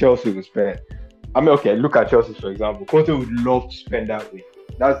 like Chelsea will spend. I mean, okay, look at Chelsea for example. Conte would love to spend that way.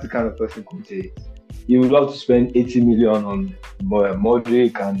 That's the kind of person Conte is. He would love to spend 80 million on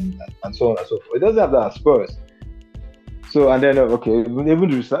Modric and so on and so forth. It doesn't have that at Spurs. So and then even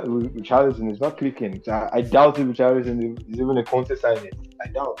Richarlison is not clicking. So I doubt if Richarlison is even a Conte signing. I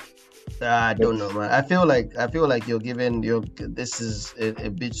doubt. I don't know, man. I feel like you're giving this is a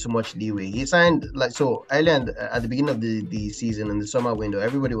bit too much leeway. He signed Ireland at the beginning of the season in the summer window.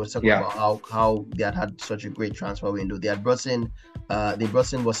 Everybody was talking about how they had such a great transfer window. They brought in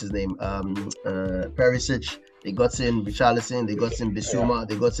what's his name, Perisic. They got in Richarlison. They got in Bissouma.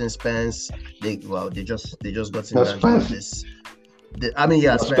 They got in Spence. They just got in this.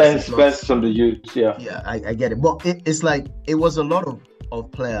 Spence from the youth. Yeah, I get it, but it's like it was a lot of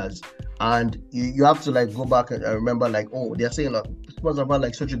players, and you have to like go back and remember like, oh, they're saying like Spurs have had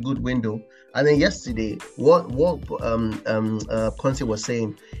like such a good window, and then yesterday what Conte was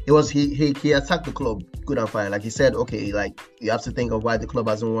saying, it was he attacked the club good and fine. Like he said, okay, like you have to think of why the club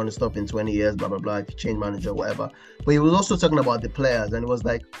hasn't won a stop in 20 years, blah blah blah, if you change manager, whatever. But he was also talking about the players, and it was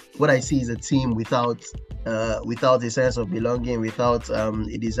like, what I see is a team without a sense of belonging, without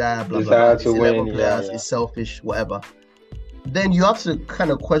a desire, blah blah blah. It's 11 players, it's selfish, whatever. Then you have to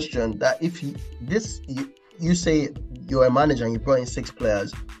kind of question that if you say you're a manager and you brought in 6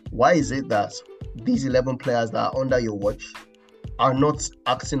 players, why is it that these 11 players that are under your watch are not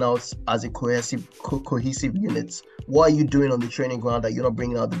acting out as a cohesive unit? What are you doing on the training ground that you're not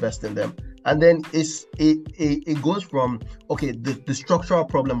bringing out the best in them? And then it goes from, okay, the structural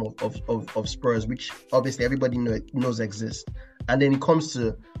problem of Spurs, which obviously everybody knows exists, and then it comes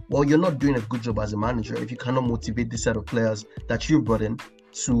to, well, you're not doing a good job as a manager if you cannot motivate this set of players that you brought in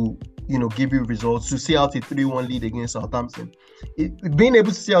to, give you results, to see out a 3-1 lead against Southampton. Being able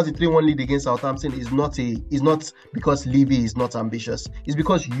to see out a 3-1 lead against Southampton is not because Levy is not ambitious. It's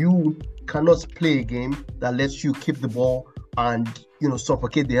because you cannot play a game that lets you keep the ball and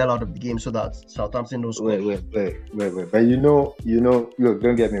suffocate the hell out of the game so that Southampton knows. Wait. But look,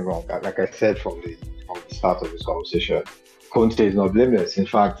 don't get me wrong. Like I said from the start of this conversation, Conte is not blameless. In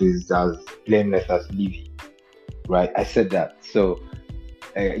fact, he's as blameless as Levy. Right? I said that. So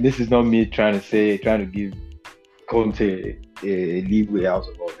this is not me trying to give Conte a leeway out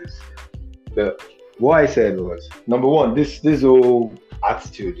of all this. But what I said was, number one, this whole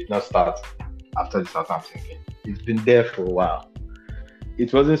attitude did not start after the Southampton game. It's been there for a while.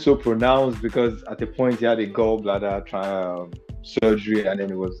 It wasn't so pronounced because at the point he had a gallbladder surgery and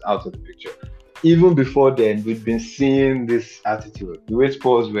then it was out of the picture. Even before then, we'd been seeing this attitude. The way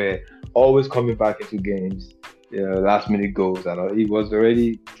Spurs were always coming back into games, last minute goals, and it was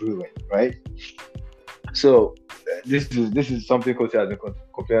already brewing, right? So this is something Coach has been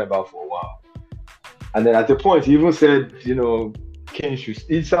complaining about for a while. And then at the point, he even said, Kane should.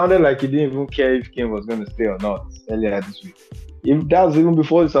 It sounded like he didn't even care if Kane was going to stay or not earlier this week. That was even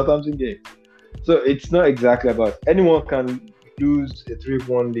before the Southampton game. So it's not exactly about anyone can lose a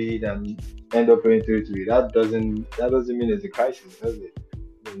 3-1 lead and end up playing 3-3. That doesn't mean it's a crisis, does it?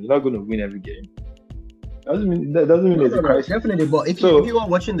 You're not going to win every game. That doesn't mean it's a crisis. Definitely, but if you are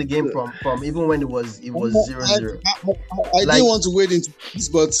watching the game from even when it was 0-0. I didn't want to wade into this,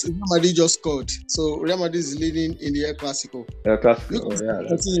 but Real Madrid just scored. So Real Madrid is leading in the El Clasico. El Clasico,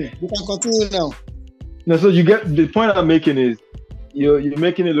 You can continue now. No, so you get the point I'm making is you're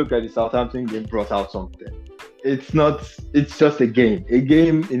making it look like the Southampton game brought out something. It's not. It's just a game. A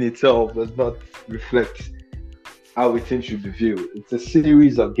game in itself does not reflect how a team should be viewed. It's a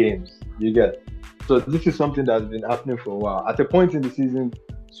series of games. You get. So this is something that's been happening for a while. At a point in the season,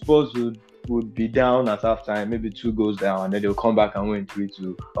 Spurs would would be down at halftime, maybe 2 goals down, and then they'll come back and win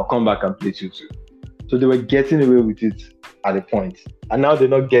 3-2, or come back and play 2-2. So they were getting away with it at a point, and now they're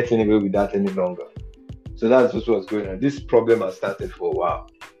not getting away with that any longer. So that's just what's going on. This problem has started for a while.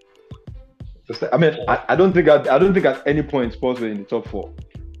 I mean, I don't think at any point Spurs were in the top 4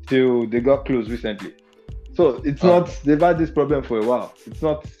 till they got close recently. So it's not, they've had this problem for a while. It's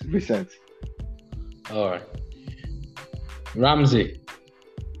not recent. All right. Ramsey,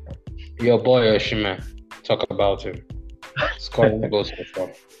 your boy Oshimen, talk about him. Scoring goals so far.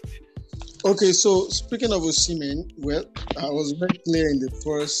 Okay, so speaking of Oshimen, well, I was very clear in the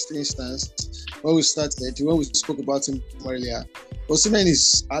first instance when we spoke about him earlier. Oshimen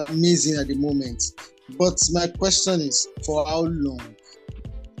is amazing at the moment, but my question is, for how long?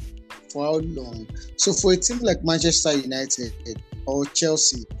 For how long? So for a team like Manchester United or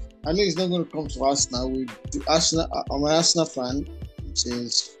Chelsea, I know it's not going to come to Arsenal. I'm an Arsenal fan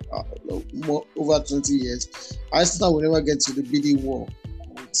since over 20 years. Arsenal will never get to the bidding war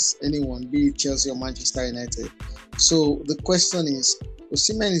with anyone, be it Chelsea or Manchester United. So the question is,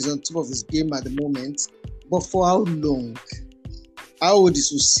 Oshimen is on top of his game at the moment, but for how long? How old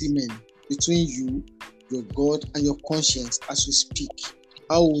is Oshimen between you, your God, and your conscience as we speak?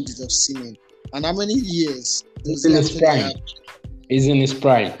 How old is Oshimen? And how many years does he his prime. He's in his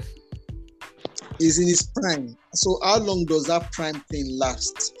prime. He's in his prime. So how long does that prime thing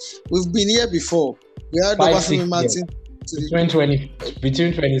last? We've been here before. We had Oluwasegun Martin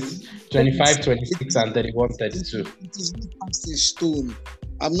between 25, 26 and 31, 32. It is not cast in stone.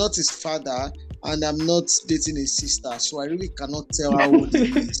 I'm not his father and I'm not dating his sister, so I really cannot tell how old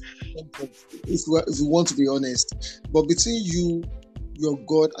he is if we want to be honest. But between you, your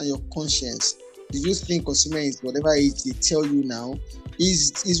God, and your conscience, do you think Oshimen is whatever age they tell you now?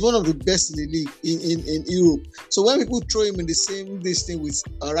 He's one of the best in the league in Europe. So when people throw him in the same thing with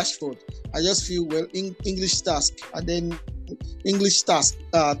Rashford, I just feel, well, English task and then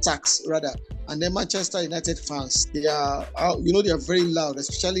tax rather. And then Manchester United fans, they are very loud,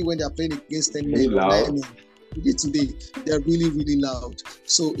 especially when they are playing against them. Today, they are really, really loud.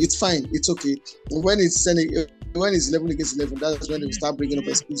 So it's fine, it's okay. When it's 11 against 11, that's when they start bringing up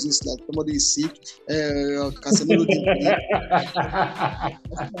excuses like somebody is sick, Casemiro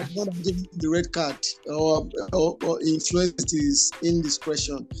didn't give the red card or influenced his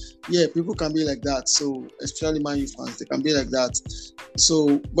indiscretion. Yeah, people can be like that. So especially Man U fans, they can be like that.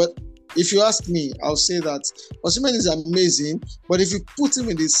 So, but if you ask me, I'll say that Oshimen is amazing, but if you put him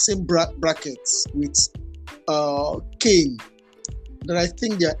in the same brackets with Kane, that I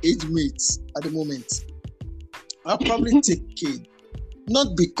think they are age mates at the moment, I'll probably take Kane.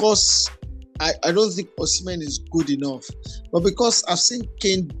 Not because I don't think Oshimen is good enough, but because I've seen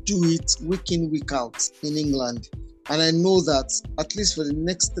Kane do it week in, week out in England. And I know that at least for the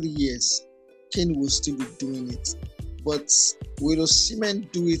next 3 years, Kane will still be doing it. But will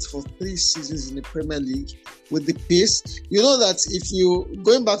Oshimen do it for 3 seasons in the Premier League with the pace? You know that if you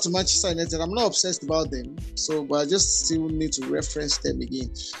going back to Manchester United, I'm not obsessed about them, but I just still need to reference them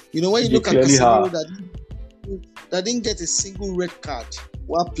again. You know, when you look at Casemiro that didn't get a single red card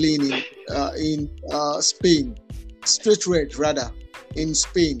while playing in Spain, straight red rather, in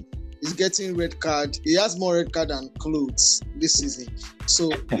Spain. He's getting red card. He has more red card than clothes this season.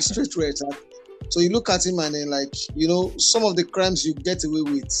 So straight red. So you look at him and then some of the crimes you get away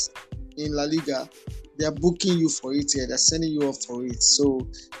with in La Liga, they are booking you for it here. They're sending you off for it. So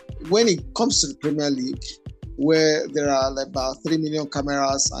when it comes to the Premier League, where there are about 3 million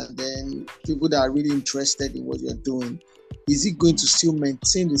cameras and then people that are really interested in what you're doing, is he going to still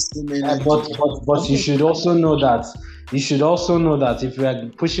maintain the same energy? But you should also know that if we are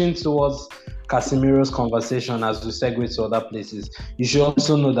pushing towards Casemiro's conversation as we segue to other places, you should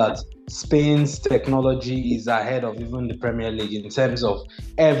also know that Spain's technology is ahead of even the Premier League in terms of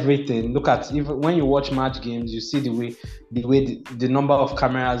everything. Look at, even when you watch match games, you see the number of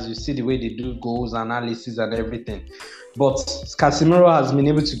cameras, you see the way they do goals analysis and everything. But Casemiro has been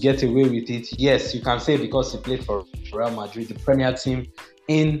able to get away with it. Yes, you can say because he played for Real Madrid, the Premier team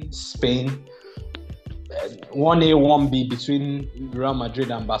in Spain. 1A, 1B between Real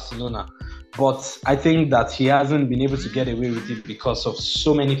Madrid and Barcelona. But I think that he hasn't been able to get away with it because of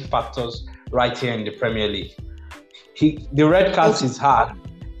so many factors right here in the Premier League. The red cards is hard.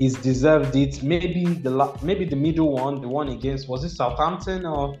 He's deserved it. Maybe the middle one, the one against, was it Southampton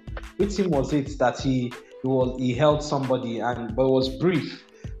or which team was it that he held somebody but it was brief.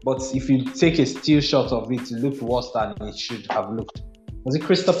 But if you take a still shot of it, it looked worse than it should have looked. Was it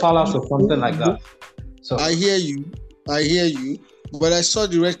Crystal Palace or something like that? So I hear you. But I saw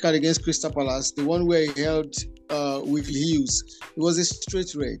the red card against Crystal Palace, the one where he held Will Hughes. It was a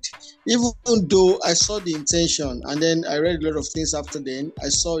straight red. Even though I saw the intention, and then I read a lot of things after then, I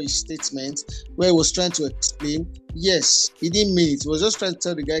saw his statement where he was trying to explain. Yes, he didn't mean it. He was just trying to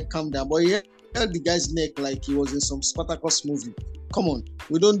tell the guy calm down, but he held the guy's neck like he was in some Spartacus movie. Come on,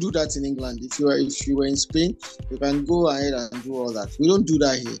 we don't do that in England. If you were in Spain, you can go ahead and do all that. We don't do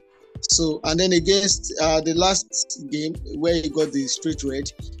that here. So, and then against the last game where he got the straight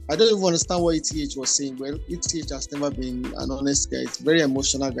red, I don't even understand what ETH was saying. Well, ETH has never been an honest guy. It's a very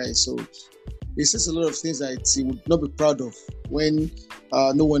emotional guy. So he says a lot of things that he would not be proud of when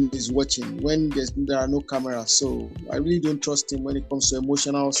no one is watching, when there are no cameras. So I really don't trust him when it comes to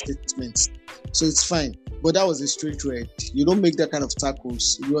emotional statements. So it's fine. But that was a straight red. You don't make that kind of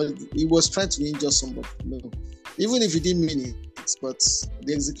tackles. He was trying to injure somebody. No. Even if he didn't mean it, but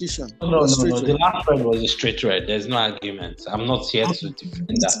the execution. No. The last red was a straight red. There's no argument. I'm not here to defend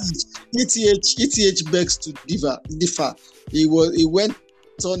that. ETH begs to differ. He went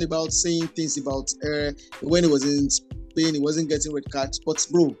on about saying things about when he was in Spain, he wasn't getting red cards. But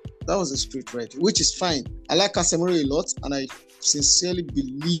bro, that was a straight red, which is fine. I like Casemiro a lot, and I sincerely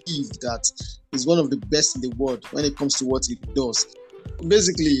believe that he's one of the best in the world when it comes to what he does.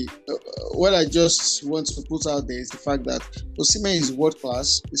 Basically, what I just want to put out there is the fact that Oshimen is world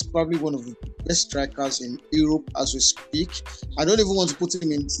class. He's probably one of the best strikers in Europe as we speak. I don't even want to put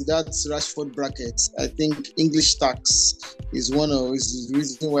him into that Rashford bracket. I think English tax is the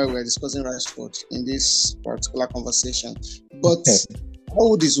reason why we're discussing Rashford in this particular conversation. But how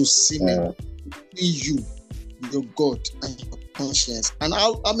old is Oshimen? You, your God, and your conscience. And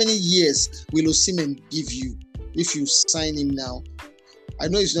how many years will Oshimen give you if you sign him now? I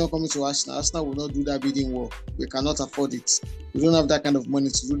know he's not coming to Arsenal. Arsenal will not do that bidding war. We cannot afford it. We don't have that kind of money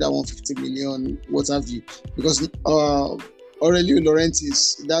to do that 150 million, what have you. Because Aurelio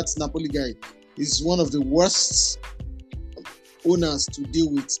Laurentiis, that Napoli guy, is one of the worst owners to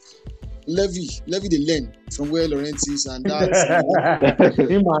deal with. Levy the learn from where Laurentiis and that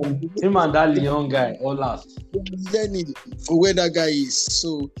him and that Leon guy all last. Learning for where that guy is.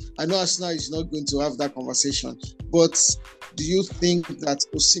 So I know Arsenal is not going to have that conversation. But do you think that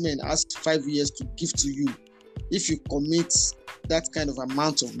Oshimen has 5 years to give to you if you commit that kind of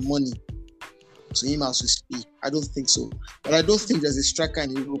amount of money to him as we speak? I don't think so. But I don't think there's a striker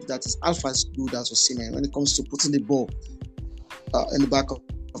in Europe that is half as good as Oshimen when it comes to putting the ball in the back of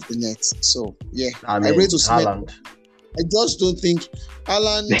the net. So yeah, I rate Oshimen. Haaland. I just don't think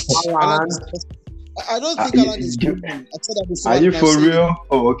Haaland. I don't think Haaland is human. I said that before. Are you for real?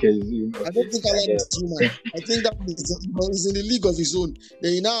 Oh, okay. I don't think Haaland is human. I think that he's in the league of his own.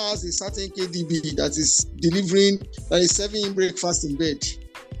 Then he now has a certain KDB that is serving him breakfast in bed.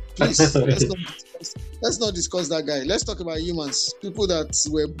 Please, let's not discuss that guy. Let's talk about humans, people that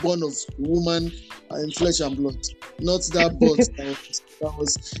were born of woman and flesh and blood, not that bot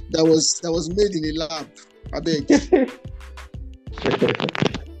that was made in a lab. I beg.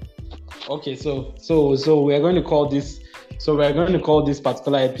 Okay, so we're going to call this. So we're going to call this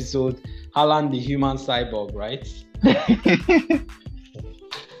particular episode Haaland the Human Cyborg, right?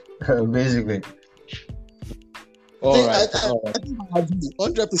 Basically. All right. I think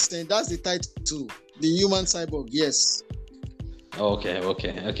 100%. That's the title. The Human Cyborg. Yes.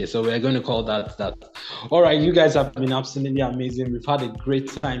 Okay. So we're going to call that. All right, you guys have been absolutely amazing. We've had a great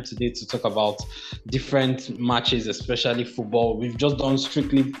time today to talk about different matches, especially football. We've just done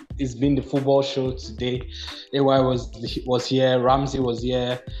strictly. It's been the football show today. AY was here. Ramsey was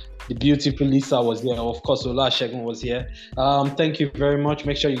here. The beautiful Lisah was here. Of course, Oluwasegun was here. Thank you very much.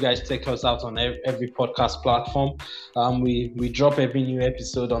 Make sure you guys check us out on every podcast platform. We drop every new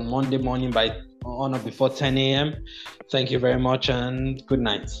episode on Monday morning on or before 10 a.m. Thank you very much and good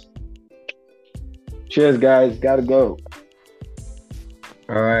night. Cheers, guys. Gotta go.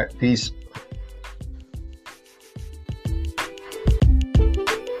 All right. Peace.